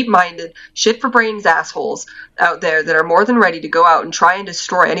of sheep-minded, shit-for-brains assholes out there that are more than ready to go out and try and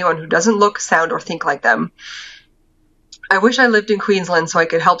destroy anyone who doesn't look, sound, or think like them. I wish I lived in Queensland so I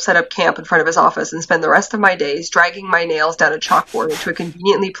could help set up camp in front of his office and spend the rest of my days dragging my nails down a chalkboard into a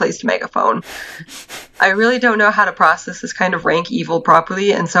conveniently placed megaphone. I really don't know how to process this kind of rank evil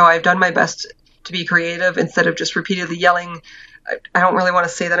properly, and so I've done my best to be creative instead of just repeatedly yelling, I don't really want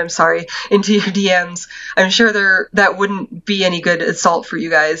to say that, I'm sorry, into your DMs. I'm sure that wouldn't be any good assault for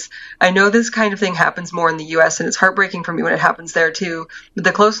you guys. I know this kind of thing happens more in the US, and it's heartbreaking for me when it happens there too, but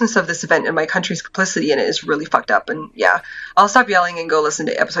the closeness of this event and my country's complicity in it is really fucked up, and yeah, I'll stop yelling and go listen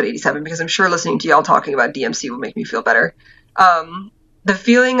to episode 87, because I'm sure listening to y'all talking about DMC will make me feel better. The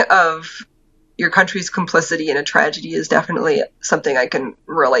feeling of your country's complicity in a tragedy is definitely something I can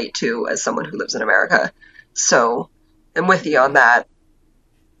relate to as someone who lives in America, so I'm with you on that.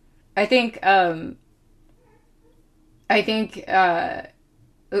 I think Kay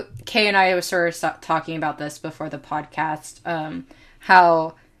and I was sort of talking about this before the podcast,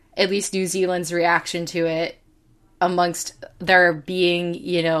 how at least New Zealand's reaction to it, amongst there being,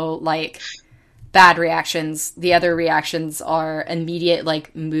 like, bad reactions, the other reactions are immediate,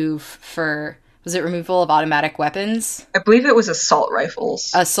 like, move for, was it removal of automatic weapons? I believe it was assault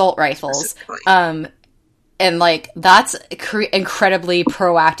rifles. Assault rifles. And, like, that's incredibly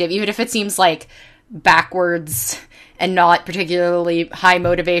proactive, even if it seems, like, backwards and not particularly high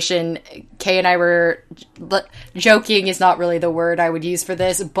motivation. Kay and I were joking is not really the word I would use for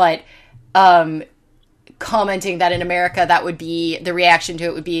this, but commenting that in America, that would be, the reaction to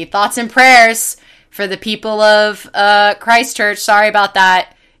it would be, thoughts and prayers for the people of Christchurch, sorry about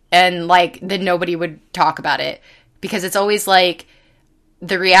that, and, like, then nobody would talk about it, because it's always, like,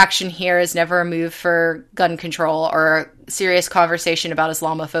 the reaction here is never a move for gun control or a serious conversation about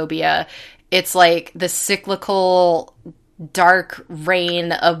Islamophobia. It's like the cyclical dark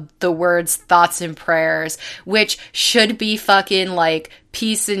rain of the words thoughts and prayers, which should be fucking like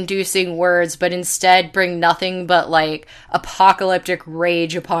peace-inducing words, but instead bring nothing but like apocalyptic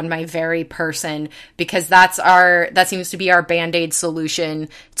rage upon my very person, because that seems to be our band-aid solution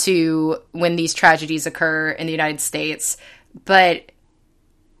to when these tragedies occur in the United States. But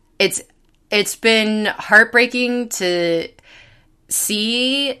it's been heartbreaking to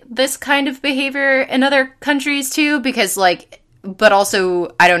see this kind of behavior in other countries too, because like, but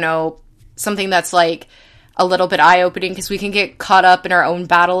also, I don't know, something that's like a little bit eye-opening, because we can get caught up in our own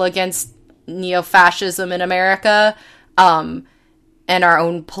battle against neo-fascism in America, and our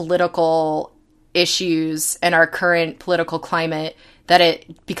own political issues and our current political climate, that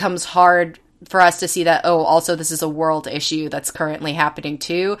it becomes hard for us to see that, oh, also this is a world issue that's currently happening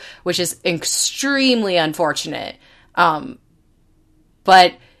too, which is extremely unfortunate.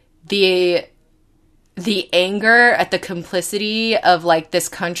 But the anger at the complicity of like this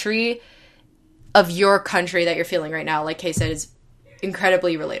country, of your country that you're feeling right now, like Kay said, is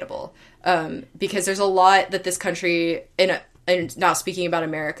incredibly relatable. Because there's a lot that this country, and not speaking about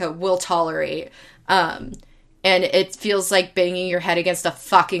America, will tolerate. And it feels like banging your head against a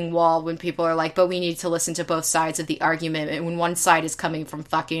fucking wall when people are like, but we need to listen to both sides of the argument. And when one side is coming from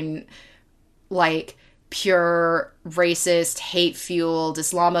fucking, like, pure racist, hate-fueled,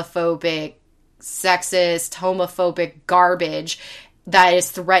 Islamophobic, sexist, homophobic garbage that is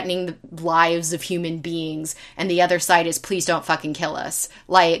threatening the lives of human beings, and the other side is, please don't fucking kill us.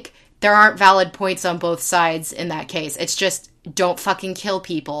 Like, there aren't valid points on both sides in that case. It's just, don't fucking kill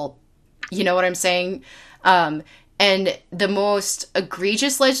people. You know what I'm saying? And the most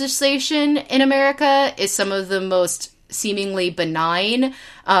egregious legislation in America is some of the most seemingly benign.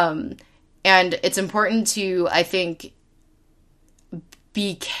 And it's important to, I think,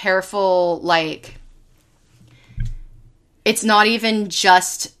 be careful, like, it's not even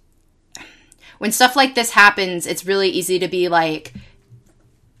just, when stuff like this happens, it's really easy to be like,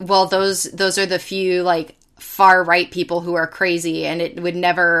 well, those are the few, like, far right people who are crazy, and it would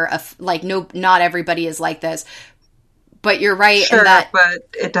never, like, no, not everybody is like this. But you're right. Sure, in that, but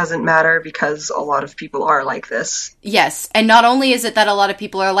it doesn't matter because a lot of people are like this. Yes, and not only is it that a lot of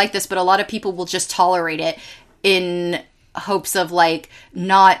people are like this, but a lot of people will just tolerate it in hopes of, like,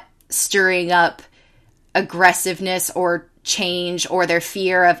 not stirring up aggressiveness or change or their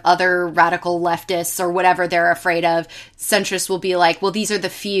fear of other radical leftists or whatever they're afraid of. Centrists will be like, well, these are the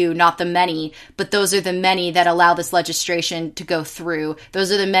few, not the many, but those are the many that allow this legislation to go through.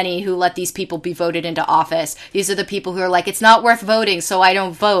 Those are the many who let these people be voted into office. These are the people who are like, it's not worth voting, so I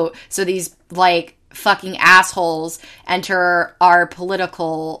don't vote. So these, like, fucking assholes enter our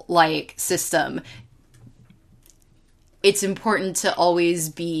political, like, system. It's important to always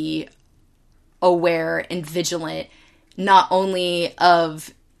be aware and vigilant, not only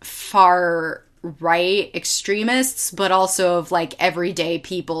of far right extremists, but also of, like, everyday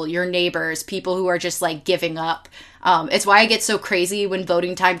people, your neighbors, people who are just, like, giving up. It's why I get so crazy when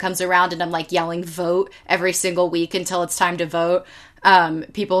voting time comes around and I'm, like, yelling vote every single week until it's time to vote.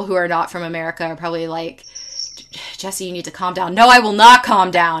 People who are not from America are probably like, Jesse, you need to calm down. No, I will not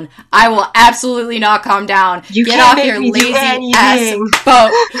calm down. I will absolutely not calm down. You Get can't off make your me do lazy ass anything.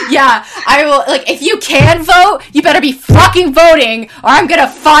 vote. Yeah, I will. Like, if you can vote, you better be fucking voting, or I'm gonna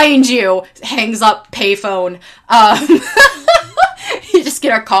find you. Hangs up payphone. You just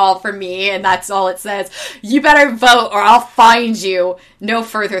get a call from me, and that's all it says. You better vote, or I'll find you. No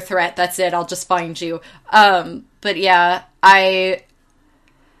further threat. That's it. I'll just find you. But yeah, I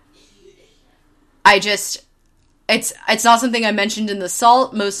just. It's not something I mentioned in the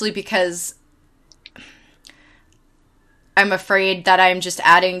salt, mostly because I'm afraid that I'm just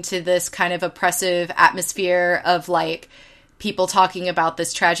adding to this kind of oppressive atmosphere of, like, people talking about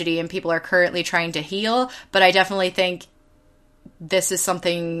this tragedy and people are currently trying to heal. But I definitely think this is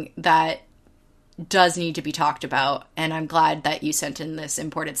something that does need to be talked about. And I'm glad that you sent in this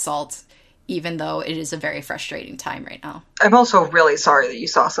imported salt, even though it is a very frustrating time right now. I'm also really sorry that you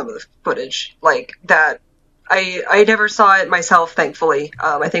saw some of the footage like that. I never saw it myself, thankfully.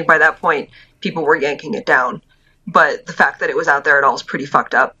 I think by that point, people were yanking it down. But the fact that it was out there at all is pretty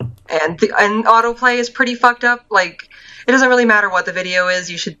fucked up. And autoplay is pretty fucked up. Like, it doesn't really matter what the video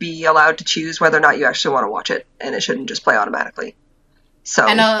is. You should be allowed to choose whether or not you actually want to watch it. And it shouldn't just play automatically. So,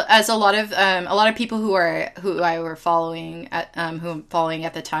 and as a lot of people who I were following at who I'm following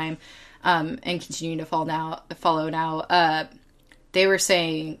at the time, and continue to follow now, they were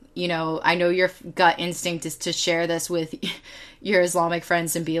saying, you know, I know your gut instinct is to share this with your Islamic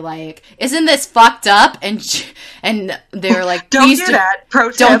friends and be like, isn't this fucked up? And they were like, don't do that. Pro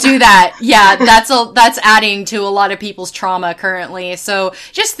tip. Don't do that. Yeah, that's adding to a lot of people's trauma currently. So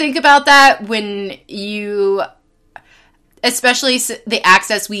just think about that when you, especially the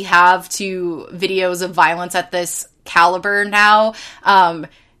access we have to videos of violence at this caliber now.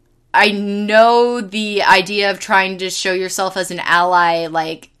 I know the idea of trying to show yourself as an ally,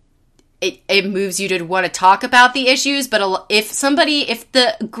 like, it moves you to want to talk about the issues, but if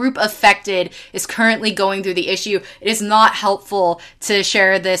the group affected is currently going through the issue, it is not helpful to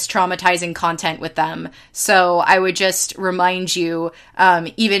share this traumatizing content with them. So I would just remind you,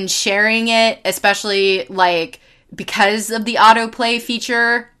 even sharing it, especially, like, because of the autoplay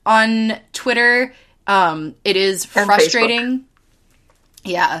feature on Twitter, it is frustrating.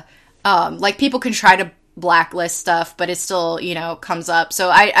 Yeah. Like, people can try to blacklist stuff, but it still, you know, comes up.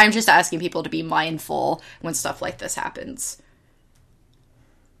 So I'm just asking people to be mindful when stuff like this happens.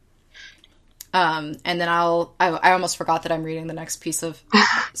 And then I almost forgot that I'm reading the next piece of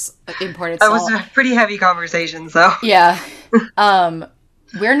imported salt. That was a pretty heavy conversation, so. Yeah.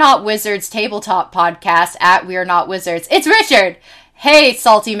 We're Not Wizards tabletop podcast at We're Not Wizards. It's Richard! Hey,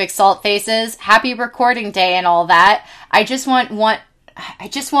 Salty McSalt Faces. Happy recording day and all that. I just want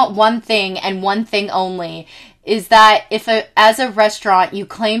one thing and one thing only, is that if as a restaurant you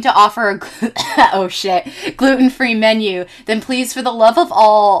claim to offer a gluten-free menu, then please, for the love of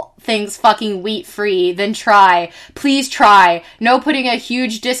all things fucking wheat-free, then try. Please try. No putting a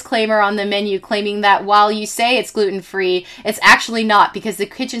huge disclaimer on the menu claiming that while you say it's gluten-free, it's actually not, because the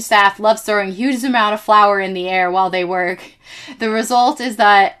kitchen staff loves throwing huge amount of flour in the air while they work. The result is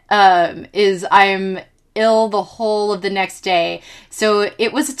that I'm ill the whole of the next day. So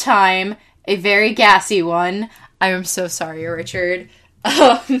it was a time, a very gassy one. I am so sorry, Richard.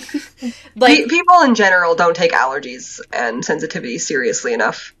 Like, people in general don't take allergies and sensitivities seriously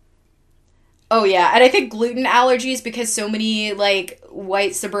enough. oh yeah, and I think gluten allergies, because so many, like,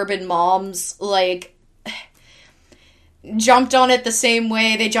 white suburban moms, like, jumped on it the same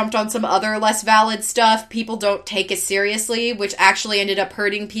way they jumped on some other less valid stuff. People don't take as seriously, which actually ended up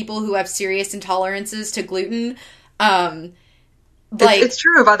hurting people who have serious intolerances to gluten. It's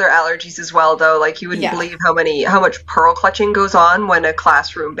true of other allergies as well, though. Like, you wouldn't believe how much pearl clutching goes on when a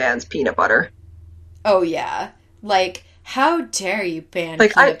classroom bans peanut butter. Oh yeah, like, how dare you ban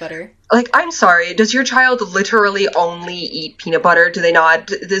peanut butter? Like, I'm sorry, does your child literally only eat peanut butter? Do they not?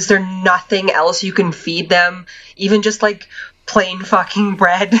 Is there nothing else you can feed them? Even just, like, plain fucking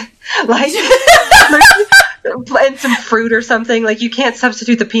bread? Like, and some fruit or something? Like, you can't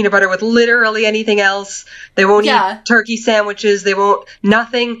substitute the peanut butter with literally anything else. They won't eat turkey sandwiches. They won't...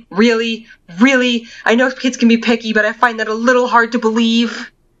 Nothing. Really? Really? I know kids can be picky, but I find that a little hard to believe.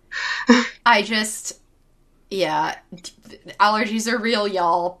 Yeah. Allergies are real,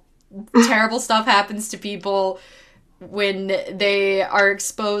 y'all. Terrible stuff happens to people when they are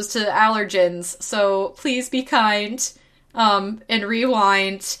exposed to allergens. So please be kind, and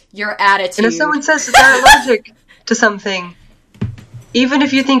rewind your attitude. And if someone says that they're allergic to something, even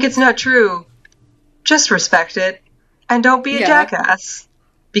if you think it's not true, just respect it and don't be a jackass.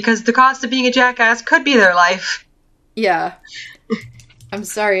 Because the cost of being a jackass could be their life. Yeah. I'm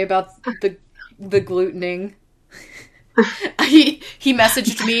sorry about the glutening. He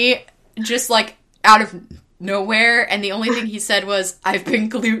messaged me just, like, out of nowhere, and the only thing he said was, "I've been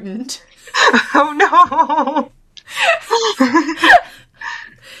glutened." Oh no!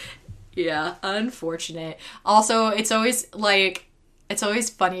 Yeah, unfortunate. Also, it's always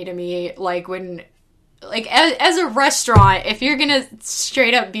funny to me, like, when, like, as a restaurant, if you're gonna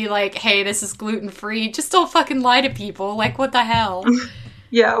straight up be like, "Hey, this is gluten-free," just don't fucking lie to people. Like, what the hell?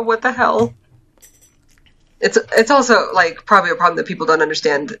 Yeah, what the hell? It's also, like, probably a problem that people don't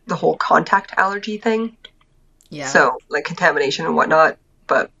understand the whole contact allergy thing. Yeah. So, like, contamination and whatnot.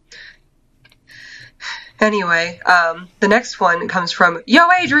 But anyway, the next one comes from Yo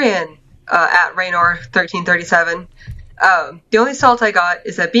Adrian at Raynor1337. The only salt I got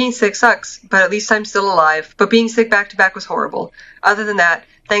is that being sick sucks, but at least I'm still alive. But being sick back to back was horrible. Other than that,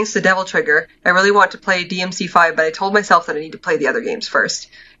 thanks to Devil Trigger, I really want to play DMC5, but I told myself that I need to play the other games first.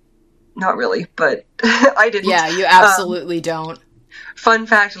 Not really, but I didn't. Yeah, you absolutely don't. Fun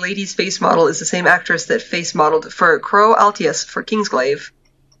fact, Lady's face model is the same actress that face modeled for Crow Altius for Kingsglaive.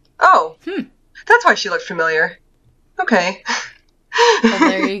 Oh, that's why she looked familiar. Okay. Well,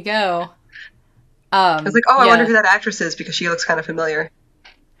 there you go. I was like, I wonder who that actress is, because she looks kind of familiar.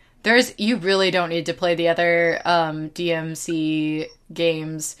 You really don't need to play the other DMC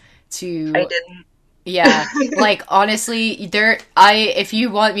games to... I didn't. Yeah, like, honestly, if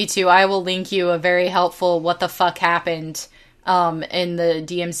you want me to, I will link you a very helpful what the fuck happened in the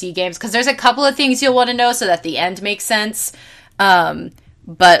DMC games, because there's a couple of things you'll want to know so that the end makes sense,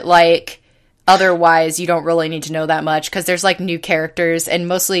 but, like, otherwise you don't really need to know that much, because there's, like, new characters, and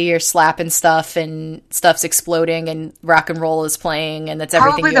mostly you're slapping stuff, and stuff's exploding, and rock and roll is playing, and that's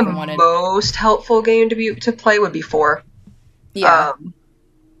everything you ever wanted. Probably the most helpful game to play would be 4. Yeah.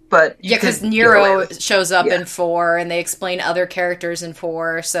 But because Nero shows up in 4, and they explain other characters in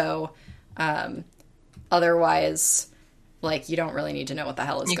 4, so otherwise, like, you don't really need to know what the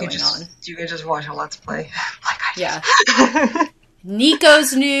hell is going on. You can just watch a Let's Play. Like I did.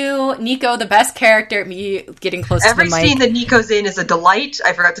 Nico's new. Nico, the best character. Me getting close to the mic. Every scene that Nico's in is a delight.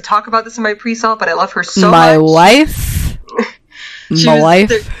 I forgot to talk about this in my pre-salt, but I love her so much. My wife.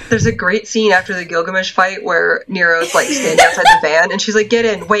 There's a great scene after the Gilgamesh fight where Nero's, like, standing outside the van, and she's like, "Get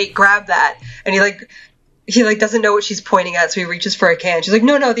in, wait, grab that," and he doesn't know what she's pointing at, so he reaches for a can. She's like,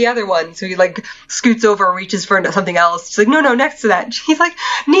 "No, the other one." So he, like, scoots over and reaches for something else. She's like, "No, next to that." He's like,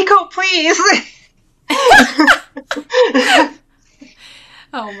 "Nico, please."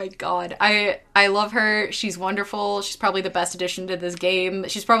 Oh my god. I love her. She's wonderful. She's probably the best addition to this game.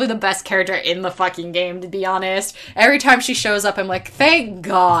 She's probably the best character in the fucking game, to be honest. Every time she shows up, I'm like, thank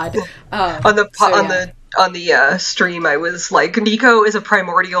God. On the stream, I was like, Nico is a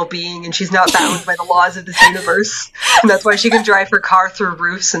primordial being, and she's not bound by the laws of this universe. And that's why she can drive her car through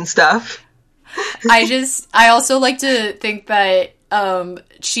roofs and stuff. I also like to think that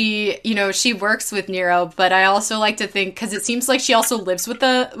she works with Nero, but I also like to think, because it seems like she also lives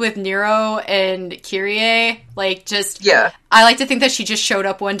with Nero and Kyrie, like, just, yeah. I like to think that she just showed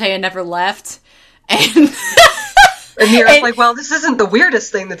up one day and never left, and And Mira's like, well, this isn't the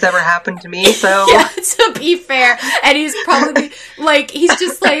weirdest thing that's ever happened to me, so... Yeah, to be fair. And he's probably, like, he's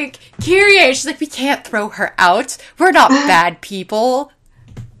just like, Kyrie, she's like, we can't throw her out. We're not bad people.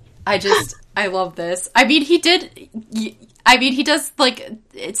 I love this. I mean, he does, like,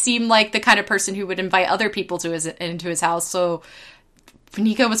 it seemed like the kind of person who would invite other people into his house, so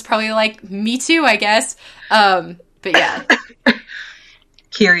Nico was probably like, me too, I guess. But yeah.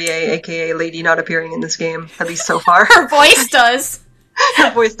 Kyrie, aka Lady not appearing in this game, at least so far. Her voice does. Her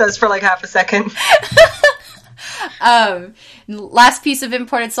voice does for like half a second. Last piece of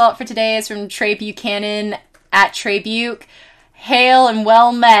imported salt for today is from Trey Buchanan at Trey Buke. Hail and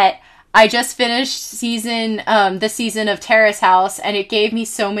well met. I just finished the season of Terrace House, and it gave me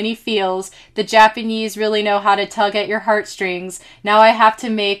so many feels. The Japanese really know how to tug at your heartstrings. Now I have to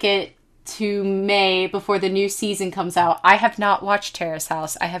make it to May before the new season comes out. I have not watched Terrace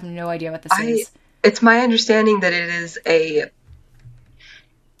House. I have no idea what this is. It's my understanding that it is a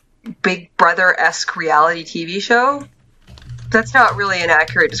Big Brother-esque reality TV show. That's not really an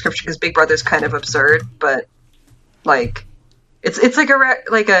accurate description because Big Brother's kind of absurd, but like it's like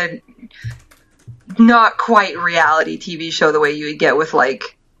a not quite reality TV show the way you would get with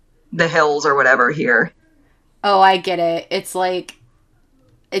like The Hills or whatever here. Oh, I get it. It's like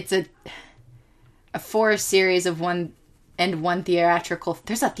it's a 4 series of one theatrical.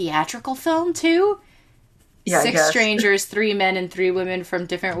 There's a theatrical film too. Yeah, 6 strangers, 3 men and 3 women from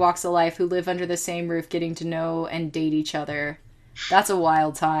different walks of life who live under the same roof, getting to know and date each other. That's a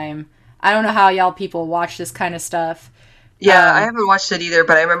wild time. I don't know how y'all people watch this kind of stuff. Yeah, I haven't watched it either,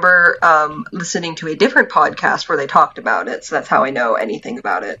 but I remember listening to a different podcast where they talked about it, so that's how I know anything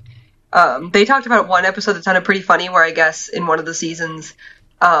about it. They talked about one episode that sounded pretty funny, where I guess in one of the seasons,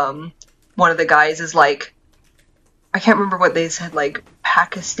 one of the guys is like, I can't remember what they said, like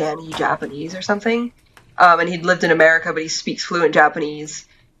Pakistani Japanese or something. And he'd lived in America, but he speaks fluent Japanese.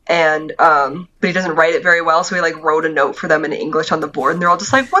 And, but he doesn't write it very well, so he like wrote a note for them in English on the board, and they're all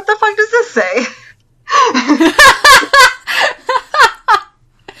just like, what the fuck does this say?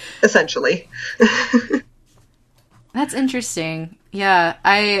 Essentially. That's interesting. Yeah,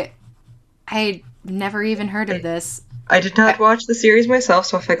 I never even heard of this. I did not watch the series myself,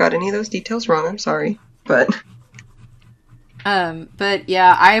 so if I got any of those details wrong, I'm sorry. But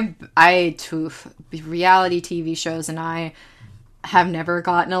yeah, I to reality TV shows, and I have never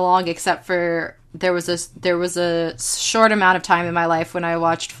gotten along, except for there was a short amount of time in my life when I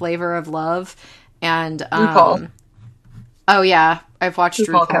watched Flavor of Love, and RuPaul. Oh yeah, I've watched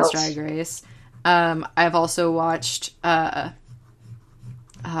RuPaul's counts. Drag Race. I've also watched oh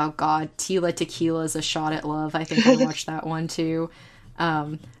god, Tila Tequila's A Shot at Love. I think I watched that one too.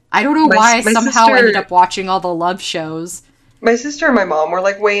 I don't know why I somehow ended up watching all the love shows. My sister and my mom were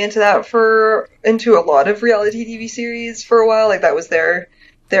like way into that into a lot of reality TV series for a while. Like that was their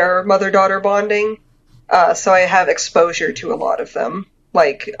mother-daughter bonding. So I have exposure to a lot of them,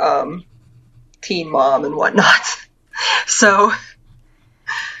 like Teen Mom and whatnot. So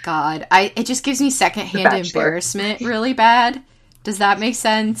God, it just gives me secondhand embarrassment really bad. Does that make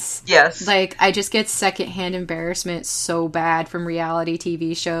sense? Yes. Like, I just get secondhand embarrassment so bad from reality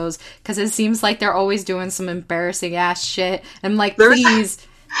TV shows, because it seems like they're always doing some embarrassing ass shit. I'm like, please.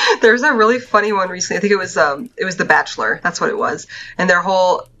 There's a really funny one recently. I think it was The Bachelor. That's what it was. And their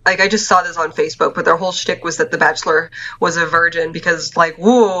whole, like, I just saw this on Facebook, but their whole shtick was that The Bachelor was a virgin because, like,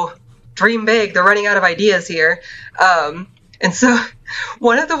 whoa, dream big. They're running out of ideas here. And so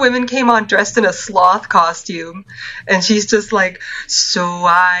one of the women came on dressed in a sloth costume, and she's just like, so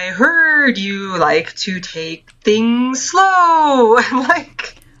I heard you like to take things slow. And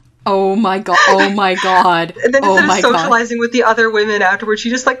like, oh my god. And then instead of socializing with the other women afterwards, she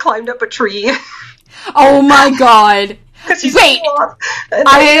just like climbed up a tree. Oh my god. Wait,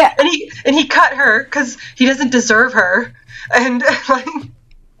 and he cut her because he doesn't deserve her. And like,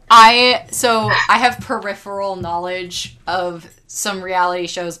 I have peripheral knowledge of some reality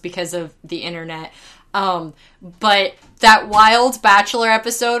shows because of the internet. But that wild Bachelor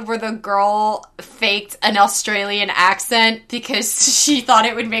episode where the girl faked an Australian accent because she thought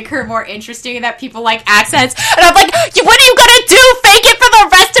it would make her more interesting and that people like accents. And I'm like, what are you gonna do? Fake it for the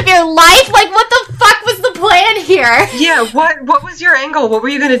rest of your life? Like, what the fuck was the plan here? Yeah, what was your angle? What were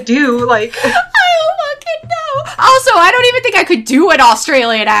you gonna do? Like, I don't fucking know. Also, I don't even think I could do an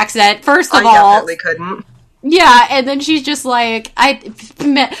Australian accent, first of all. I definitely couldn't. Yeah, and then she's just like, I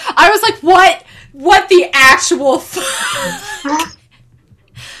was like, what the actual fuck?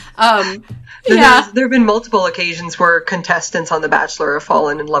 Yeah. There have been multiple occasions where contestants on The Bachelor have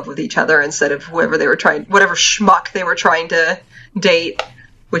fallen in love with each other instead of whatever schmuck they were trying to date,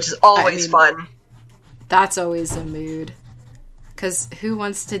 which is always fun. That's always a mood. Because who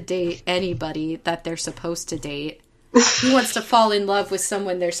wants to date anybody that they're supposed to date? Who wants to fall in love with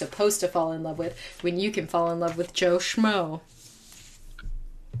someone they're supposed to fall in love with when you can fall in love with Joe Schmo?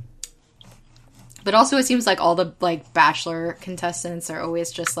 But also it seems like all the, like, Bachelor contestants are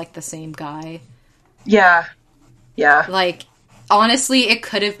always just, like, the same guy. Yeah. Yeah. Like, honestly, it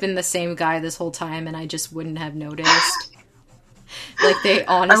could have been the same guy this whole time and I just wouldn't have noticed. Like, they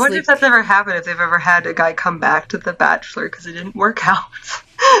honestly... I wonder if that's ever happened, if they've ever had a guy come back to The Bachelor because it didn't work out.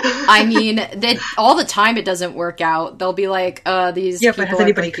 I mean, all the time it doesn't work out. They'll be like, these Yeah, people but has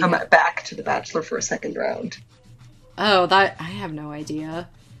anybody come back to The Bachelor for a second round? Oh, that... I have no idea.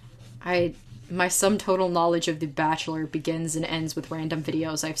 My sum total knowledge of The Bachelor begins and ends with random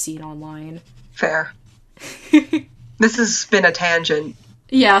videos I've seen online. Fair. This has been a tangent.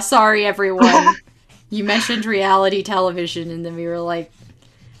 Yeah, sorry everyone. You mentioned reality television, and then we were like,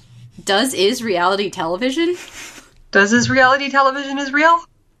 is reality television? Is reality television is real?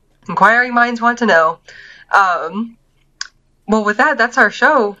 Inquiring minds want to know. Well, with that, that's our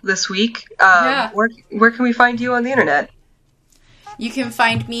show this week. Yeah. Where can we find you on the internet? You can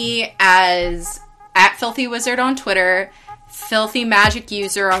find me as @FilthyWizard on Twitter, Filthy Magic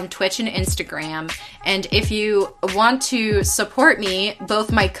User on Twitch and Instagram. And if you want to support me,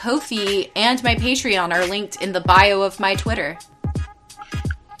 both my Ko-fi and my Patreon are linked in the bio of my Twitter.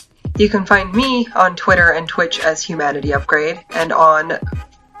 You can find me on Twitter and Twitch as Humanity Upgrade, and on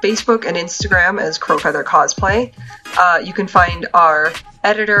Facebook and Instagram as Crowfeather Cosplay. You can find our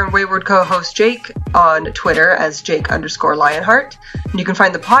editor and wayward co-host Jake on Twitter as Jake_Lionheart. And you can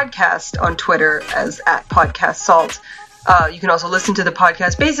find the podcast on Twitter as @PodcastSalt. You can also listen to the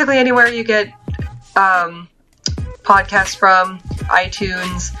podcast basically anywhere you get podcasts from: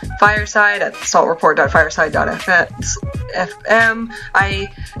 iTunes, Fireside at saltreport.fireside.fm. I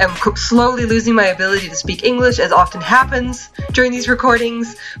am slowly losing my ability to speak English, as often happens during these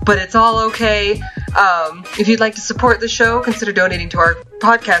recordings, but it's all okay. If you'd like to support the show, consider donating to our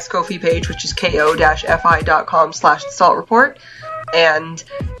podcast Ko-fi page, which is ko-fi.com/saltreport. And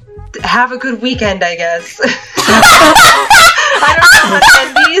have a good weekend, I guess. I don't know how to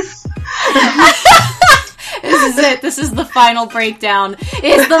end these. This is it. This is the final breakdown.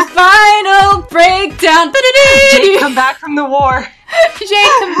 It's the final breakdown. Jake, come back from the war.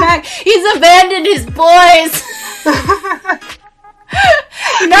 Jake, come back. He's abandoned his boys.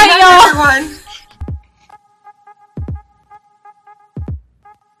 Good night, y'all. Everyone.